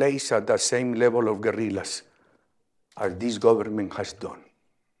are placed at the same level of guerrillas as this government has done.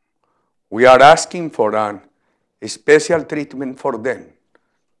 We are asking for a special treatment for them,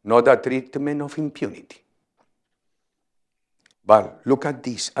 not a treatment of impunity. But look at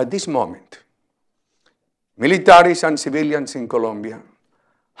this. At this moment, militaries and civilians in Colombia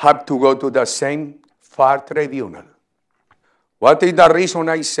have to go to the same FARC tribunal. What is the reason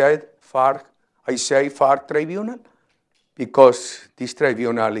I say FARC tribunal? Because this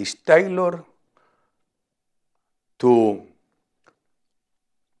tribunal is tailored to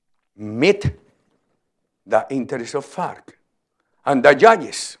meet the interests of FARC. And the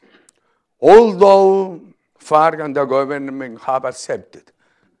judges, although FARC and the government have accepted,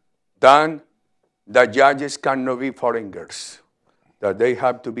 then the judges cannot be foreigners, that they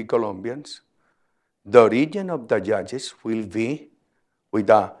have to be Colombians. The origin of the judges will be with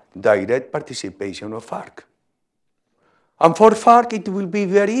the direct participation of FARC. And for FARC, it will be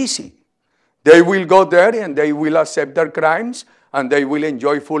very easy. They will go there and they will accept their crimes and they will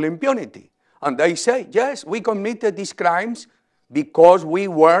enjoy full impunity. And they say, yes, we committed these crimes because we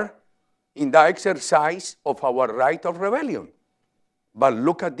were in the exercise of our right of rebellion. But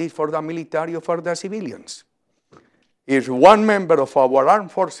look at this for the military or for the civilians. If one member of our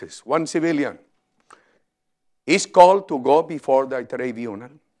armed forces, one civilian, is called to go before the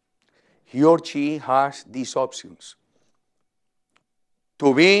tribunal, he or she has these options: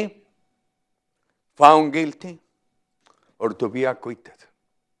 to be found guilty or to be acquitted.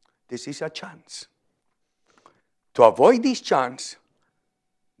 This is a chance. To avoid this chance,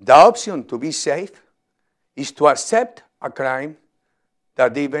 the option to be safe is to accept a crime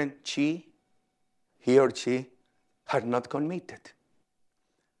that even he or she had not committed.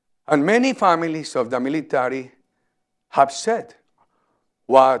 And many families of the military have said,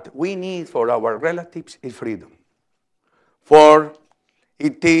 what we need for our relatives is freedom. For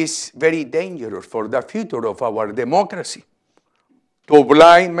it is very dangerous for the future of our democracy to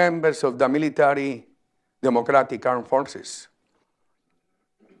blind members of the military democratic armed forces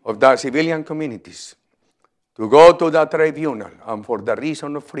of the civilian communities to go to the tribunal and for the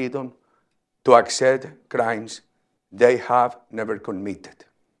reason of freedom to accept crimes they have never committed.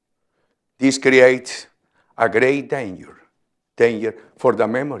 This creates a great danger for the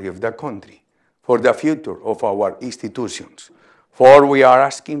memory of the country, for the future of our institutions. For we are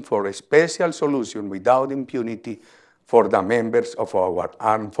asking for a special solution without impunity for the members of our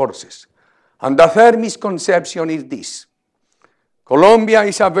armed forces. And the third misconception is this: Colombia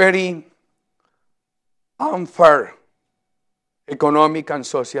is a very unfair economic and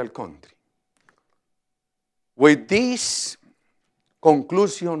social country. With this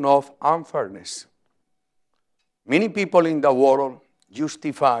conclusion of unfairness, many people in the world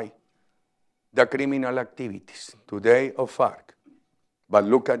justify the criminal activities today of FARC. But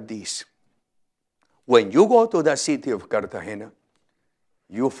look at this. When you go to the city of Cartagena,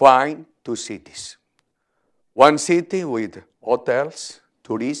 you find two cities. One city with hotels,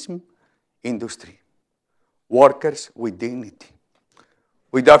 tourism, industry, workers with dignity,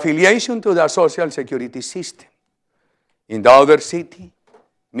 with affiliation to the social security system. In the other city,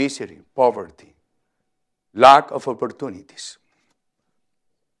 misery, poverty, lack of opportunities.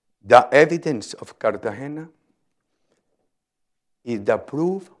 The evidence of Cartagena is the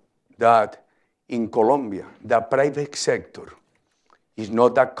proof that in Colombia, the private sector is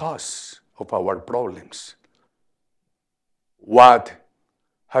not the cause of our problems. What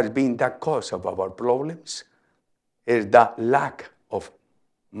has been the cause of our problems is the lack of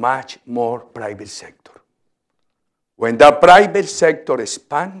much more private sector. When the private sector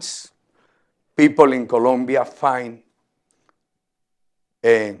expands, people in Colombia find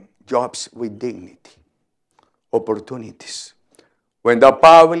jobs with dignity, opportunities. When the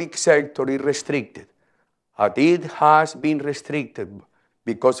public sector is restricted, and it has been restricted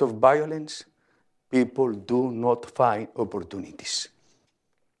because of violence, people do not find opportunities.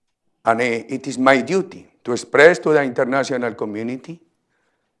 And it is my duty to express to the international community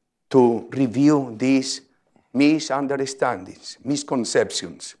to review these misunderstandings,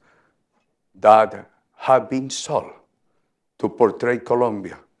 misconceptions that have been sold to portray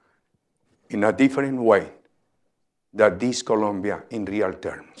Colombia in a different way than this Colombia in real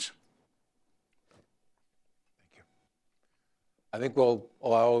terms. Thank you. I think we'll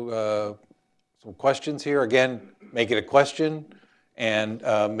allow some questions here. Again, make it a question and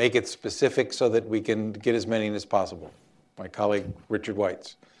make it specific so that we can get as many as possible. My colleague, Richard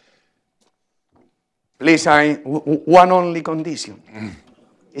Whites. Please, one only condition.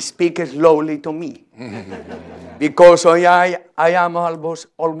 Speak slowly to me. Because I am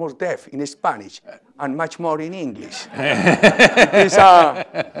almost deaf in Spanish and much more in English.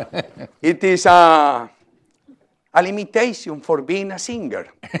 It is a limitation for being a singer,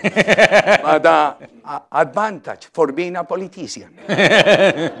 but an advantage for being a politician.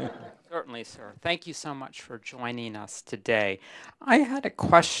 Certainly, sir. Thank you so much for joining us today. I had a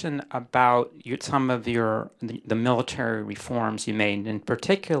question about some of the military reforms you made. In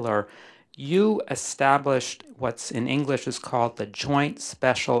particular, you established what's in English is called the Joint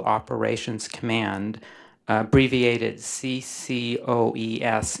Special Operations Command, abbreviated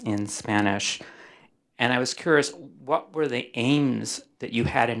CCOES in Spanish. And I was curious, what were the aims that you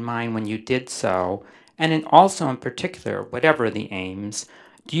had in mind when you did so? And also in particular, whatever the aims,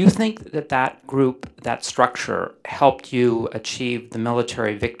 do you think that group, that structure, helped you achieve the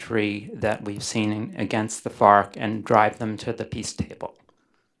military victory that we've seen against the FARC and drive them to the peace table?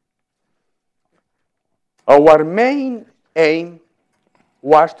 Our main aim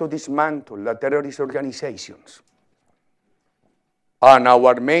was to dismantle the terrorist organizations. And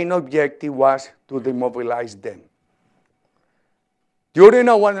our main objective was to demobilize them. During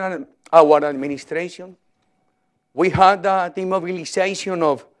our administration, we had the demobilization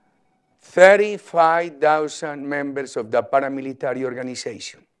of 35,000 members of the paramilitary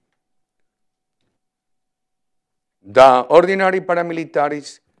organization. The ordinary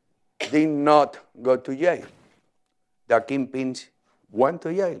paramilitaries did not go to jail. The kingpins went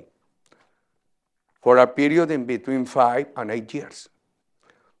to jail for a period in between 5 and 8 years.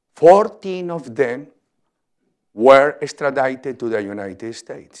 14 of them were extradited to the United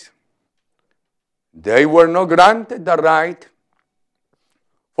States. They were not granted the right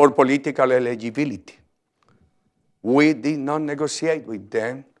for political eligibility. We did not negotiate with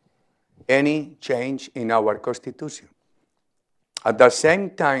them any change in our constitution. At the same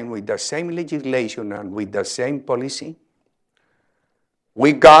time, with the same legislation and with the same policy,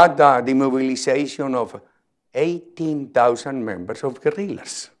 we got the demobilization of 18,000 members of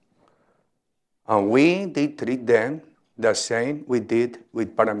guerrillas. And we did treat them the same we did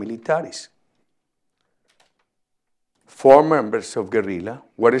with paramilitaries. 4 members of guerrilla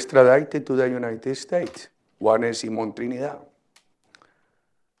were extradited to the United States. One is Simon Trinidad.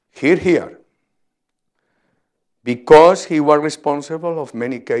 Here, because he was responsible of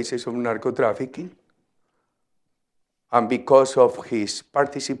many cases of narco trafficking, and because of his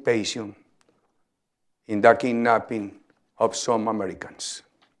participation in the kidnapping of some Americans.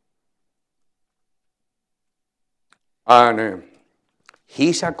 And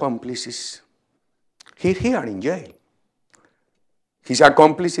his accomplices, he's here in jail. His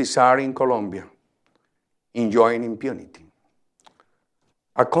accomplices are in Colombia, enjoying impunity.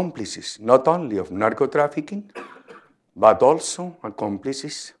 Accomplices not only of narco trafficking, but also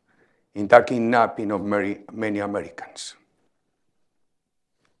accomplices in the kidnapping of many Americans.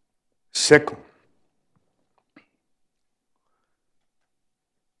 Second,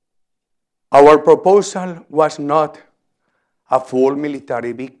 our proposal was not a full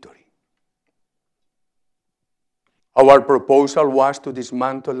military victory. Our proposal was to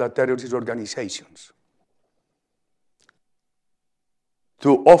dismantle the terrorist organizations,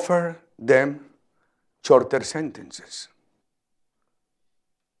 to offer them shorter sentences,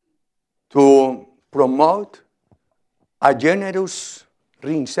 to promote a generous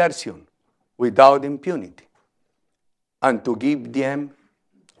reinsertion without impunity, and to give them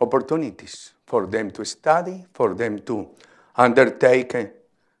opportunities for them to study, for them to undertake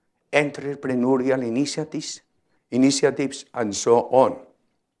entrepreneurial initiatives, and so on.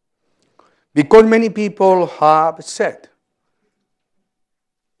 Because many people have said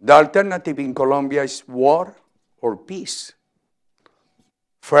the alternative in Colombia is war or peace.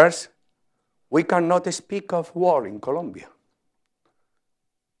 First, we cannot speak of war in Colombia.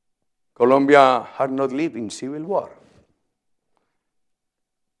 Colombia has not lived in civil war.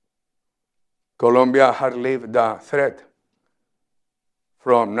 Colombia has lived the threat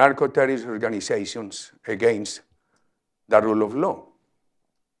from narco-terrorist organizations against the rule of law.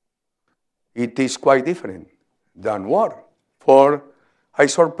 It is quite different than war. For I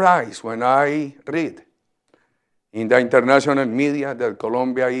surprised when I read in the international media that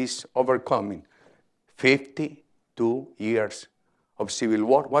Colombia is overcoming 52 years of civil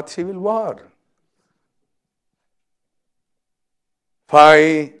war. What civil war?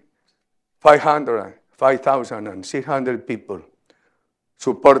 5,600 people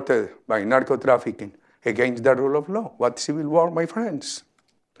supported by narco trafficking against the rule of law. What civil war, my friends?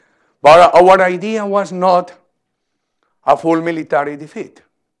 But our idea was not a full military defeat.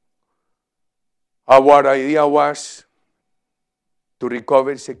 Our idea was to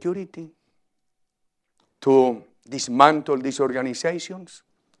recover security, to dismantle these organizations,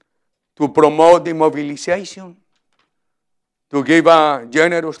 to promote demobilization, to give a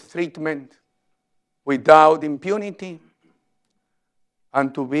generous treatment without impunity,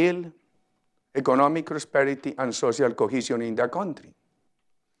 and to build economic prosperity and social cohesion in the country.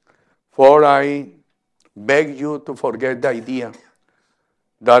 For I beg you to forget the idea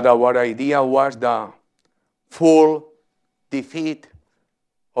that our idea was the full defeat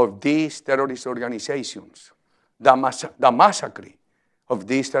of these terrorist organizations, the massacre of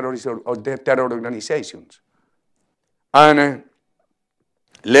these terror organizations. And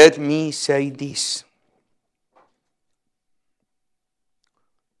let me say this.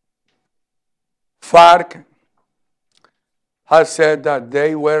 FARC has said that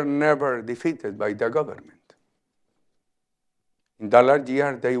they were never defeated by the government. In the last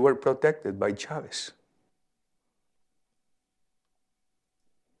year, they were protected by Chavez.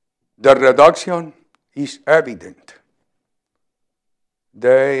 The reduction is evident.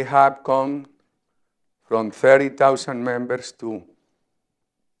 They have come from 30,000 members to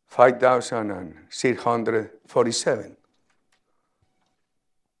 5,647.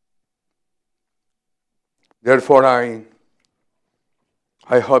 Therefore, I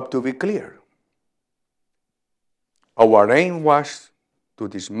hope to be clear. Our aim was to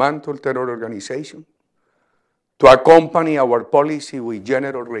dismantle terror organizations, to accompany our policy with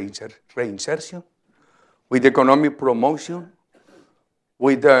general reinsertion, with economic promotion,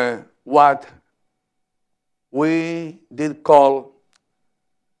 with what we did call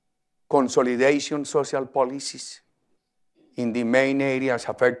consolidation social policies in the main areas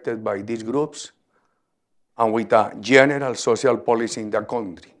affected by these groups, and with a general social policy in the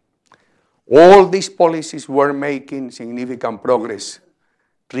country. All these policies were making significant progress,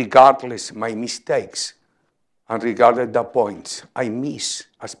 regardless my mistakes and regardless the points I miss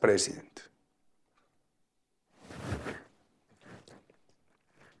as president.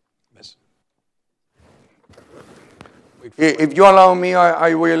 If you allow me,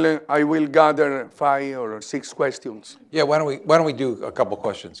 I will gather 5 or 6 questions. Yeah, why don't we do a couple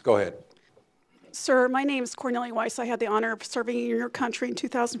questions? Go ahead. Sir, my name is Cornelia Weiss. I had the honor of serving in your country in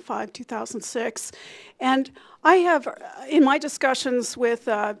 2005, 2006. And I have, in my discussions with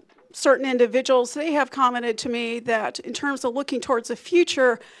certain individuals, they have commented to me that in terms of looking towards the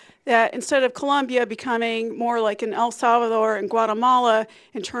future, that instead of Colombia becoming more like an El Salvador and Guatemala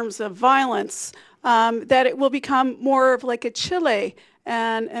in terms of violence, that it will become more of like a Chile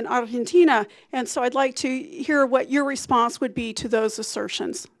and Argentina. And so I'd like to hear what your response would be to those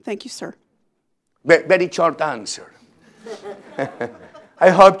assertions. Thank you, sir. Very short answer. I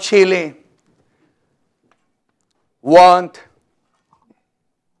hope Chile won't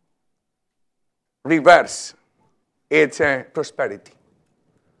reverse its prosperity.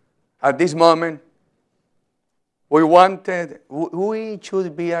 At this moment, we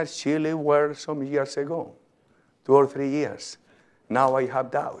should be as Chile were some years ago, 2 or 3 years. Now I have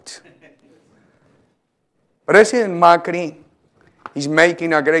doubts. President Macri is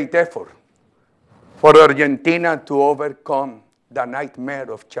making a great effort for Argentina to overcome the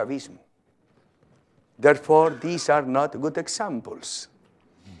nightmare of Chavismo. Therefore, these are not good examples.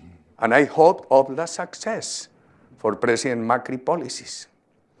 And I hope of the success for President Macri policies.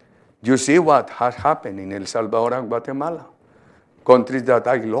 You see what has happened in El Salvador and Guatemala, countries that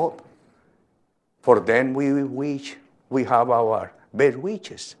I love. For them, we have our best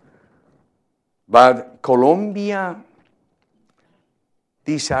wishes. But Colombia,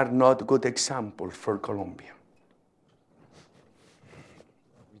 these are not good examples for Colombia.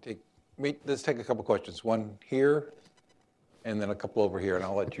 Let's take a couple questions. One here, and then a couple over here, and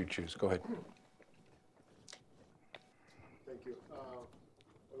I'll let you choose. Go ahead. Thank you.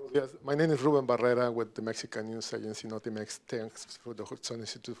 Yes, my name is Ruben Barrera with the Mexican news agency Notimex. Thanks for the Hudson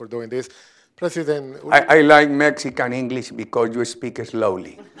Institute for doing this. President, I like Mexican English because you speak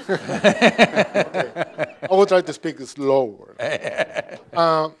slowly. Okay. I will try to speak slower.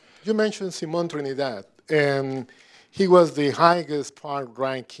 You mentioned Simon Trinidad, and he was the highest FARC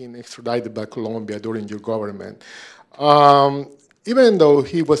ranking extradited by Colombia during your government. Even though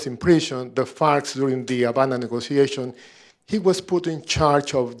he was in prison, the FARC during the Havana negotiation, he was put in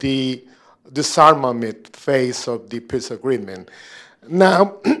charge of the disarmament phase of the peace agreement.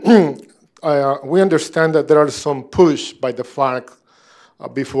 Now, we understand that there are some push by the FARC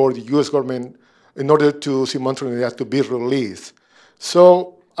before the U.S. government in order to Simon Trinidad to be released.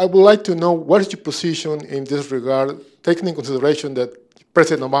 So I would like to know what is your position in this regard, taking in consideration that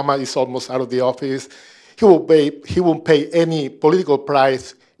President Obama is almost out of the office. He won't pay any political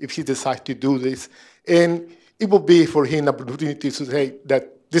price if he decides to do this. And it will be for him an opportunity to say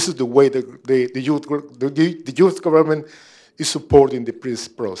that this is the way the U.S. government is supporting the peace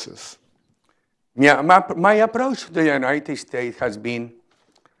process. Yeah, my approach to the United States has been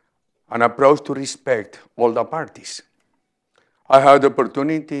an approach to respect all the parties. I had the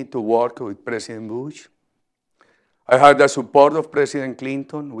opportunity to work with President Bush. I had the support of President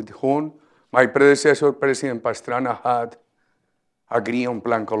Clinton, with whom my predecessor, President Pastrana, had agreed on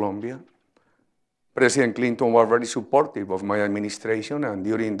Plan Colombia. President Clinton was very supportive of my administration, and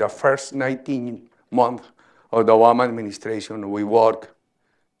during the first 19 months of the Obama administration, we worked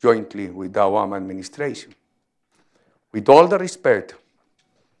jointly with the Obama administration. With all the respect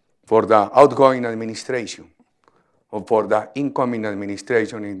for the outgoing administration or for the incoming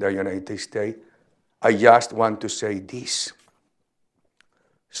administration in the United States, I just want to say this.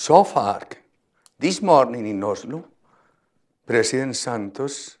 So far, this morning in Oslo, President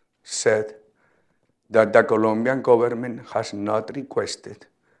Santos said that the Colombian government has not requested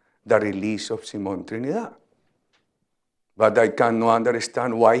the release of Simon Trinidad. But I cannot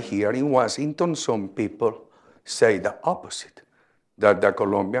understand why here in Washington some people say the opposite, that the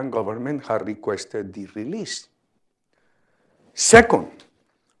Colombian government has requested the release. Second,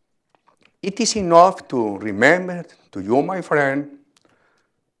 it is enough to remember to you, my friend,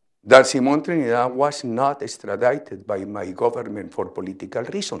 that Simon Trinidad was not extradited by my government for political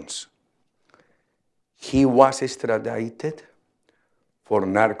reasons. He was extradited for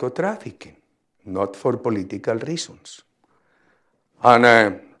narco-trafficking, not for political reasons. And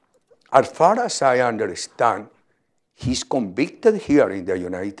as far as I understand, he's convicted here in the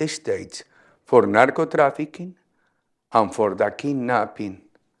United States for narco-trafficking and for the kidnapping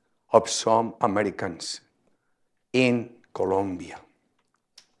of some Americans in Colombia.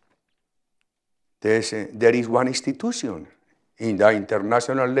 There is one institution in the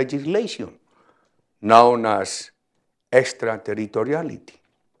international legislation known as extraterritoriality,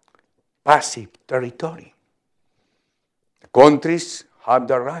 passive territory. Countries have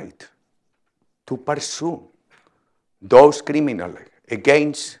the right to pursue those criminals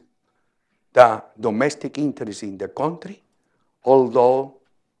against the domestic interests in the country, although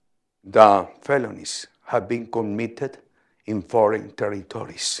the felonies have been committed in foreign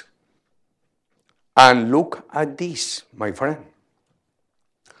territories. And look at this, my friend.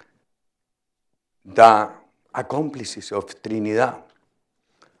 The accomplices of Trinidad,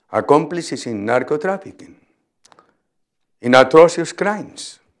 accomplices in narco-trafficking, in atrocious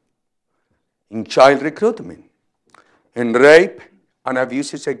crimes, in child recruitment, in rape and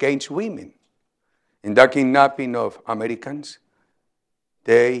abuses against women, in the kidnapping of Americans,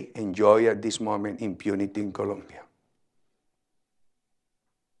 they enjoy at this moment impunity in Colombia.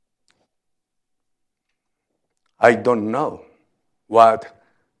 I don't know what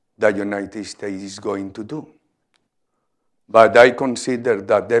the United States is going to do, but I consider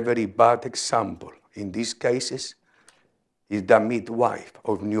that a very bad example in these cases is the midwife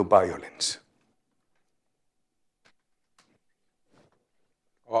of new violence.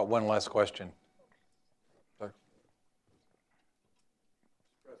 Oh, one last question. Sorry.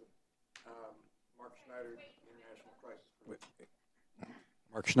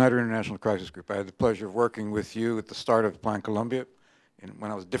 Mark Schneider, International Crisis Group. I had the pleasure of working with you at the start of Plan Colombia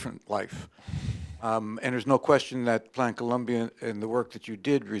when I was a different life. And there's no question that Plan Colombia and the work that you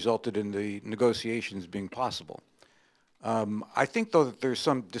did resulted in the negotiations being possible. I think, though, that there's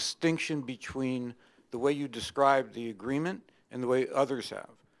some distinction between the way you described the agreement and the way others have.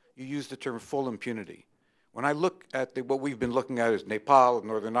 You used the term full impunity. When I look at what we've been looking at as Nepal,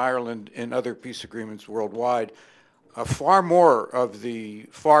 Northern Ireland, and other peace agreements worldwide, far more of the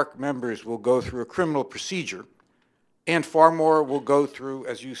FARC members will go through a criminal procedure, and far more will go through,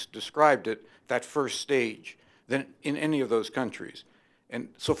 as you described it, that first stage than in any of those countries. And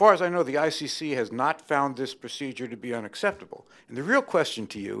so far as I know, the ICC has not found this procedure to be unacceptable. And the real question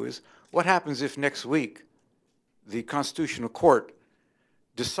to you is, what happens if next week the Constitutional Court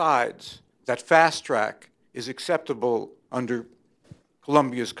decides that fast track is acceptable under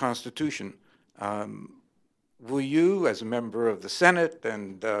Colombia's constitution? Will you, as a member of the Senate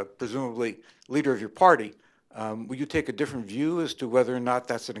and presumably leader of your party, will you take a different view as to whether or not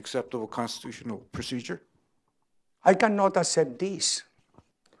that's an acceptable constitutional procedure? I cannot accept this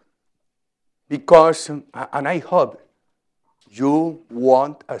because, and I hope you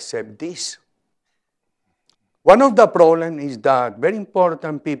won't accept this. One of the problems is that very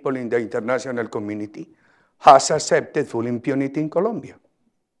important people in the international community has accepted full impunity in Colombia.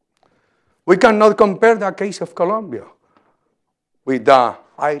 We cannot compare the case of Colombia with the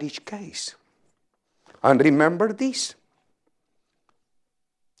Irish case. And remember this,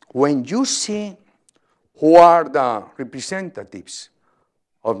 when you see who are the representatives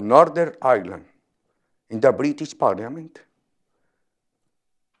of Northern Ireland in the British Parliament,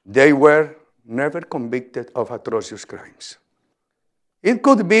 they were never convicted of atrocious crimes. It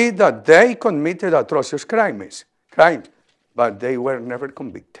could be that they committed atrocious crimes, but they were never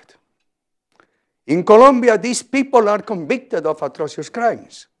convicted. In Colombia, these people are convicted of atrocious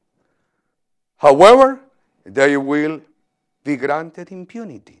crimes. However, they will be granted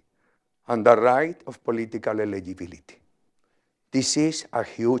impunity and the right of political eligibility. This is a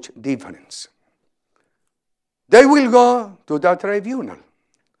huge difference. They will go to the tribunal,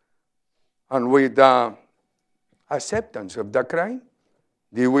 and with the acceptance of the crime,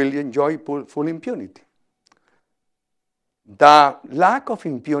 they will enjoy full impunity. The lack of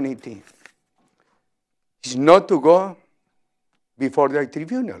impunity is not to go before the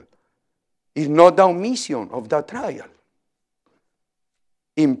tribunal. It's not the omission of the trial.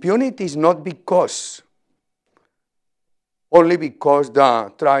 Impunity is not only because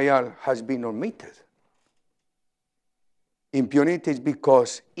the trial has been omitted. Impunity is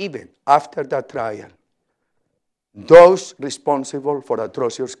because even after the trial, those responsible for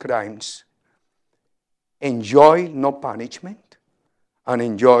atrocious crimes enjoy no punishment and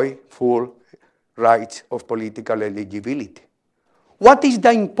enjoy full rights of political eligibility. What is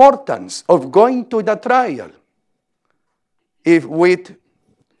the importance of going to the trial if with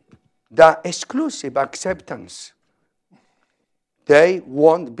the exclusive acceptance they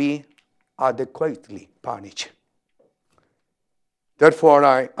won't be adequately punished? Therefore,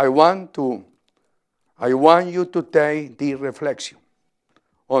 I want you to take the reflection.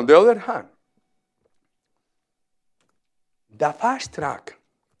 On the other hand, the fast track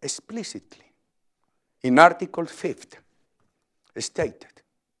explicitly in Article 5 stated,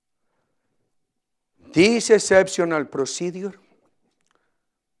 this exceptional procedure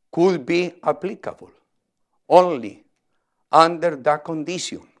could be applicable only under the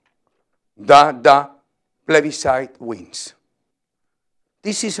condition that the plebiscite wins.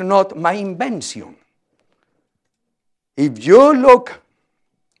 This is not my invention. If you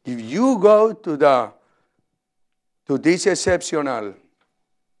go to this exceptional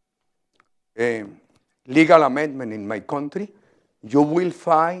legal amendment in my country, you will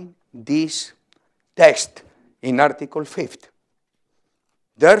find this text in Article 5.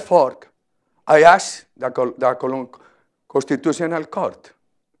 Therefore, I ask the Constitutional Court,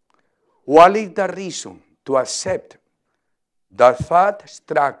 what is the reason to accept that fast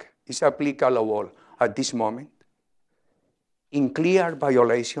track is applicable at this moment in clear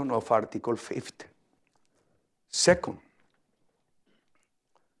violation of Article 5? Second,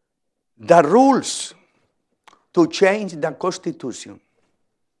 the rules to change the Constitution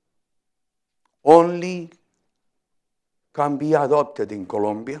only can be adopted in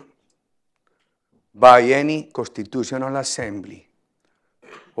Colombia by any constitutional assembly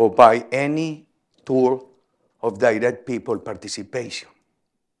or by any tool of direct people participation.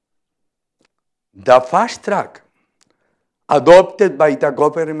 The fast track adopted by the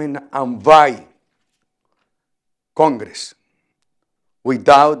government and by Congress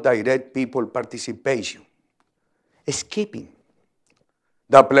without direct people participation, skipping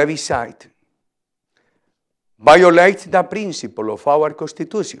the plebiscite, violates the principle of our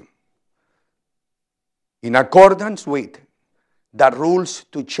Constitution in accordance with the rules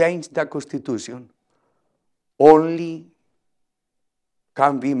to change the Constitution only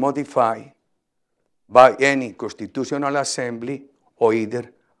can be modified by any constitutional assembly or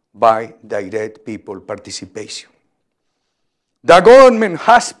either by direct people participation. The government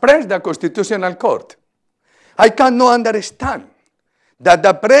has pressed the Constitutional Court. I cannot understand that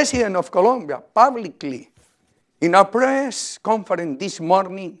the President of Colombia publicly in a press conference this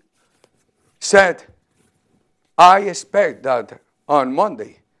morning said, I expect that on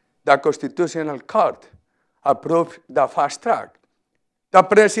Monday the Constitutional Court approved the fast track. The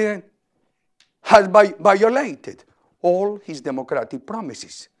President has violated all his democratic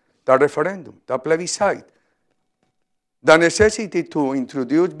promises, the referendum, the plebiscite, the necessity to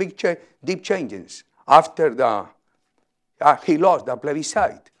introduce deep changes after he lost the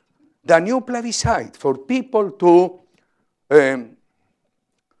plebiscite, the new plebiscite for people to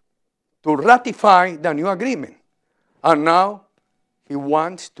ratify the new agreement. And now he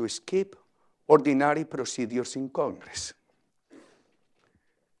wants to skip ordinary procedures in Congress.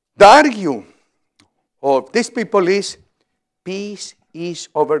 The argument of these people is peace is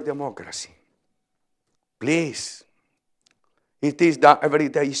over democracy. Please, it is the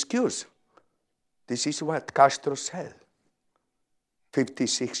everyday excuse. This is what Castro said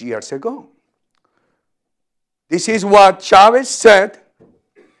 56 years ago. This is what Chavez said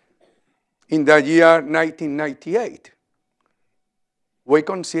in the year 1998. We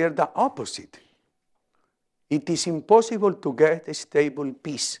consider the opposite. It is impossible to get a stable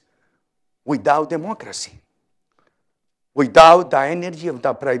peace without democracy, without the energy of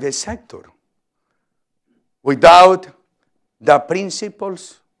the private sector, without the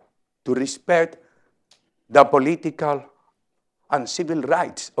principles to respect the political and civil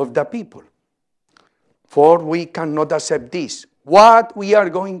rights of the people. For we cannot accept this. What we are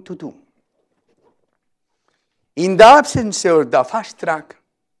going to do? In the absence of the fast track,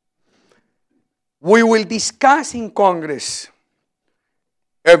 we will discuss in Congress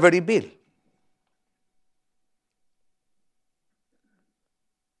every bill.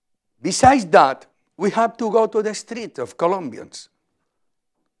 Besides that, we have to go to the street of Colombians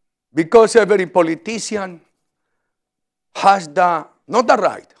because every politician has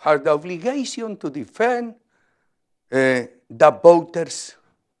has the obligation to defend the voters'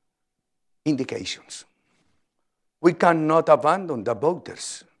 indications. We cannot abandon the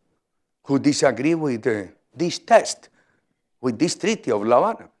voters who disagree with this test, with this Treaty of La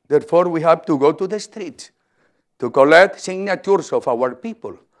Habana. Therefore, we have to go to the streets to collect signatures of our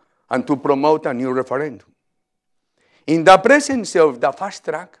people and to promote a new referendum. In the presence of the fast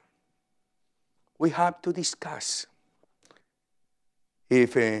track, we have to discuss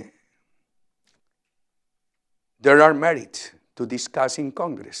if there are merits to discuss in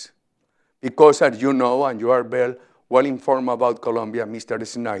Congress. Because as you know, and you are well informed about Colombia, Mr.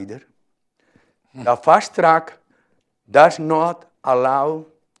 Snyder, the fast track does not allow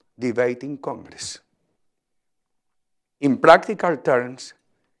debate in Congress. In practical terms,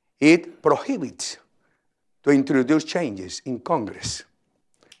 it prohibits to introduce changes in Congress.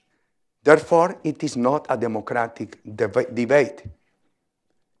 Therefore, it is not a democratic debate.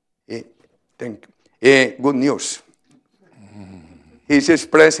 Good news. He's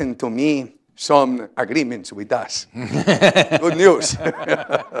expressing to me some agreements with us. Good news.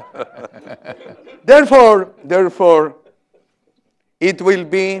 Therefore, it will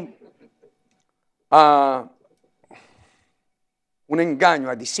be un engaño,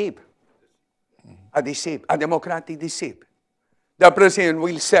 a democratic deceit. The president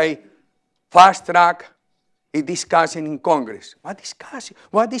will say, Fast track is discussing in Congress. What discussion?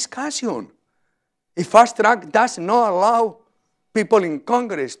 What discussion? If fast track does not allow people in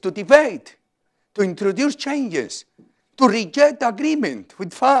Congress to debate, to introduce changes, to reject agreement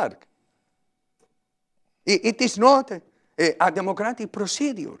with FARC, it is not a democratic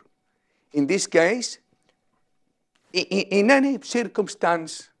procedure. In this case, in any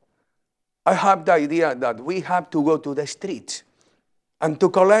circumstance, I have the idea that we have to go to the streets and to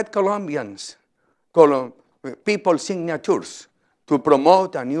collect Colombians, people's signatures to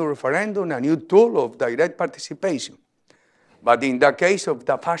promote a new referendum, a new tool of direct participation. But in the case of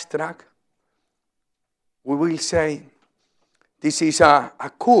the fast track, we will say this is a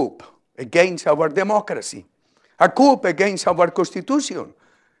coup against our democracy, a coup against our constitution.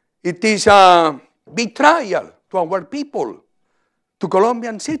 It is a betrayal to our people, to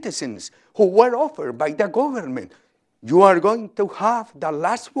Colombian citizens who were offered by the government. You are going to have the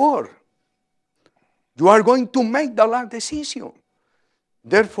last word. You are going to make the last decision.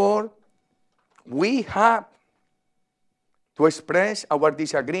 Therefore, we have to express our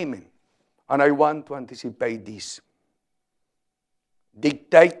disagreement. And I want to anticipate this.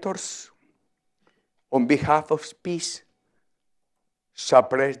 Dictators, on behalf of peace,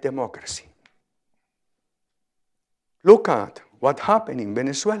 suppress democracy. Look at what happened in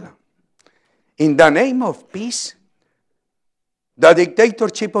Venezuela. In the name of peace, the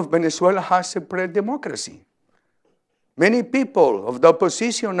dictatorship of Venezuela has suppressed democracy. Many people of the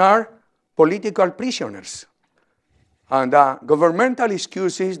opposition are political prisoners. And the governmental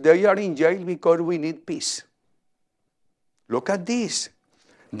excuses, they are in jail because we need peace. Look at this.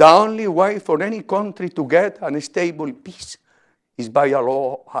 The only way for any country to get a stable peace is by a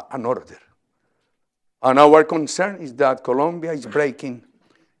law and order. And our concern is that Colombia is breaking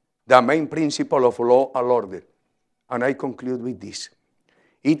the main principle of law and order. And I conclude with this.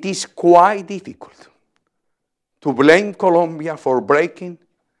 It is quite difficult to blame Colombia for breaking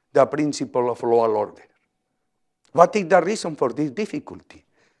the principle of law and order. What is the reason for this difficulty?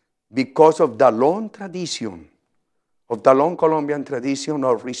 Because of the long tradition, of the long Colombian tradition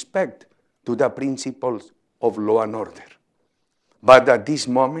of respect to the principles of law and order. But at this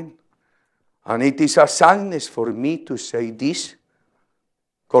moment, and it is a sadness for me to say this,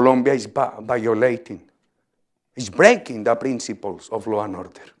 Colombia is violating, is breaking the principles of law and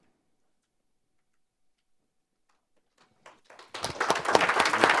order.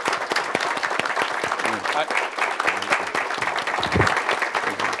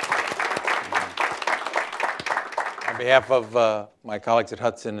 On behalf of my colleagues at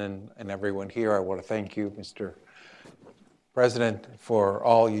Hudson and everyone here, I want to thank you, Mr. President, for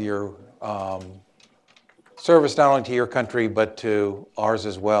all your service not only to your country but to ours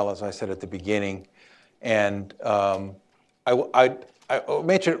as well, as I said at the beginning. And I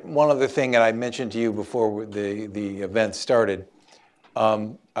mentioned one other thing that I mentioned to you before the event started.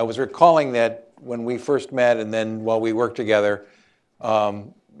 I was recalling that when we first met and then while we worked together,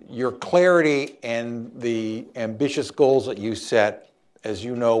 your clarity and the ambitious goals that you set, as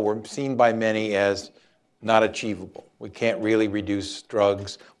you know, were seen by many as not achievable. We can't really reduce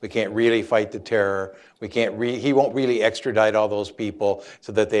drugs. We can't really fight the terror. He won't really extradite all those people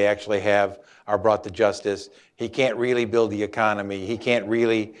so that they actually are brought to justice. He can't really build the economy. He can't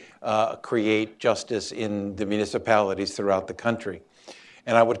really create justice in the municipalities throughout the country.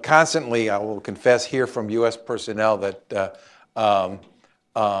 And I would constantly, I will confess, hear from U.S. personnel that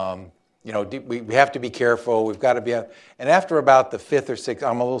we have to be careful. We've got to be. And after about the fifth or sixth,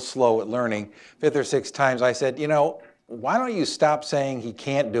 I'm a little slow at learning. Fifth or sixth times, I said, why don't you stop saying he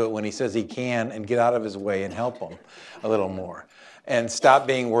can't do it when he says he can, and get out of his way and help him a little more, and stop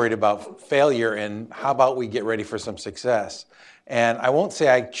being worried about failure. And how about we get ready for some success? And I won't say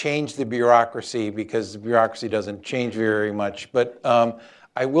I changed the bureaucracy, because the bureaucracy doesn't change very much, but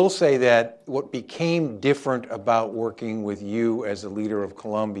I will say that what became different about working with you as a leader of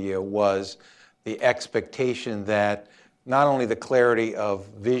Colombia was the expectation that not only the clarity of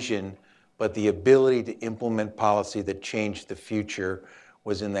vision, but the ability to implement policy that changed the future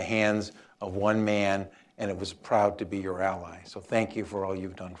was in the hands of one man, and it was proud to be your ally. So thank you for all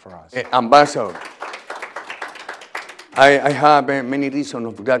you've done for us. Ambassador, I have many reasons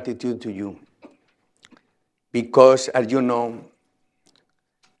of gratitude to you, because, as you know,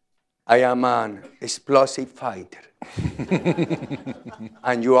 I am an explosive fighter,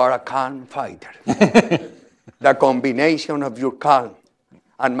 and you are a calm fighter. The combination of your calm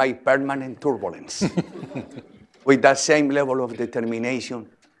and my permanent turbulence, with that same level of determination,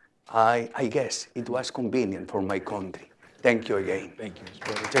 I guess it was convenient for my country. Thank you again. Thank you, Mr.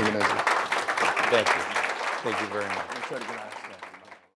 President. Thank you very much.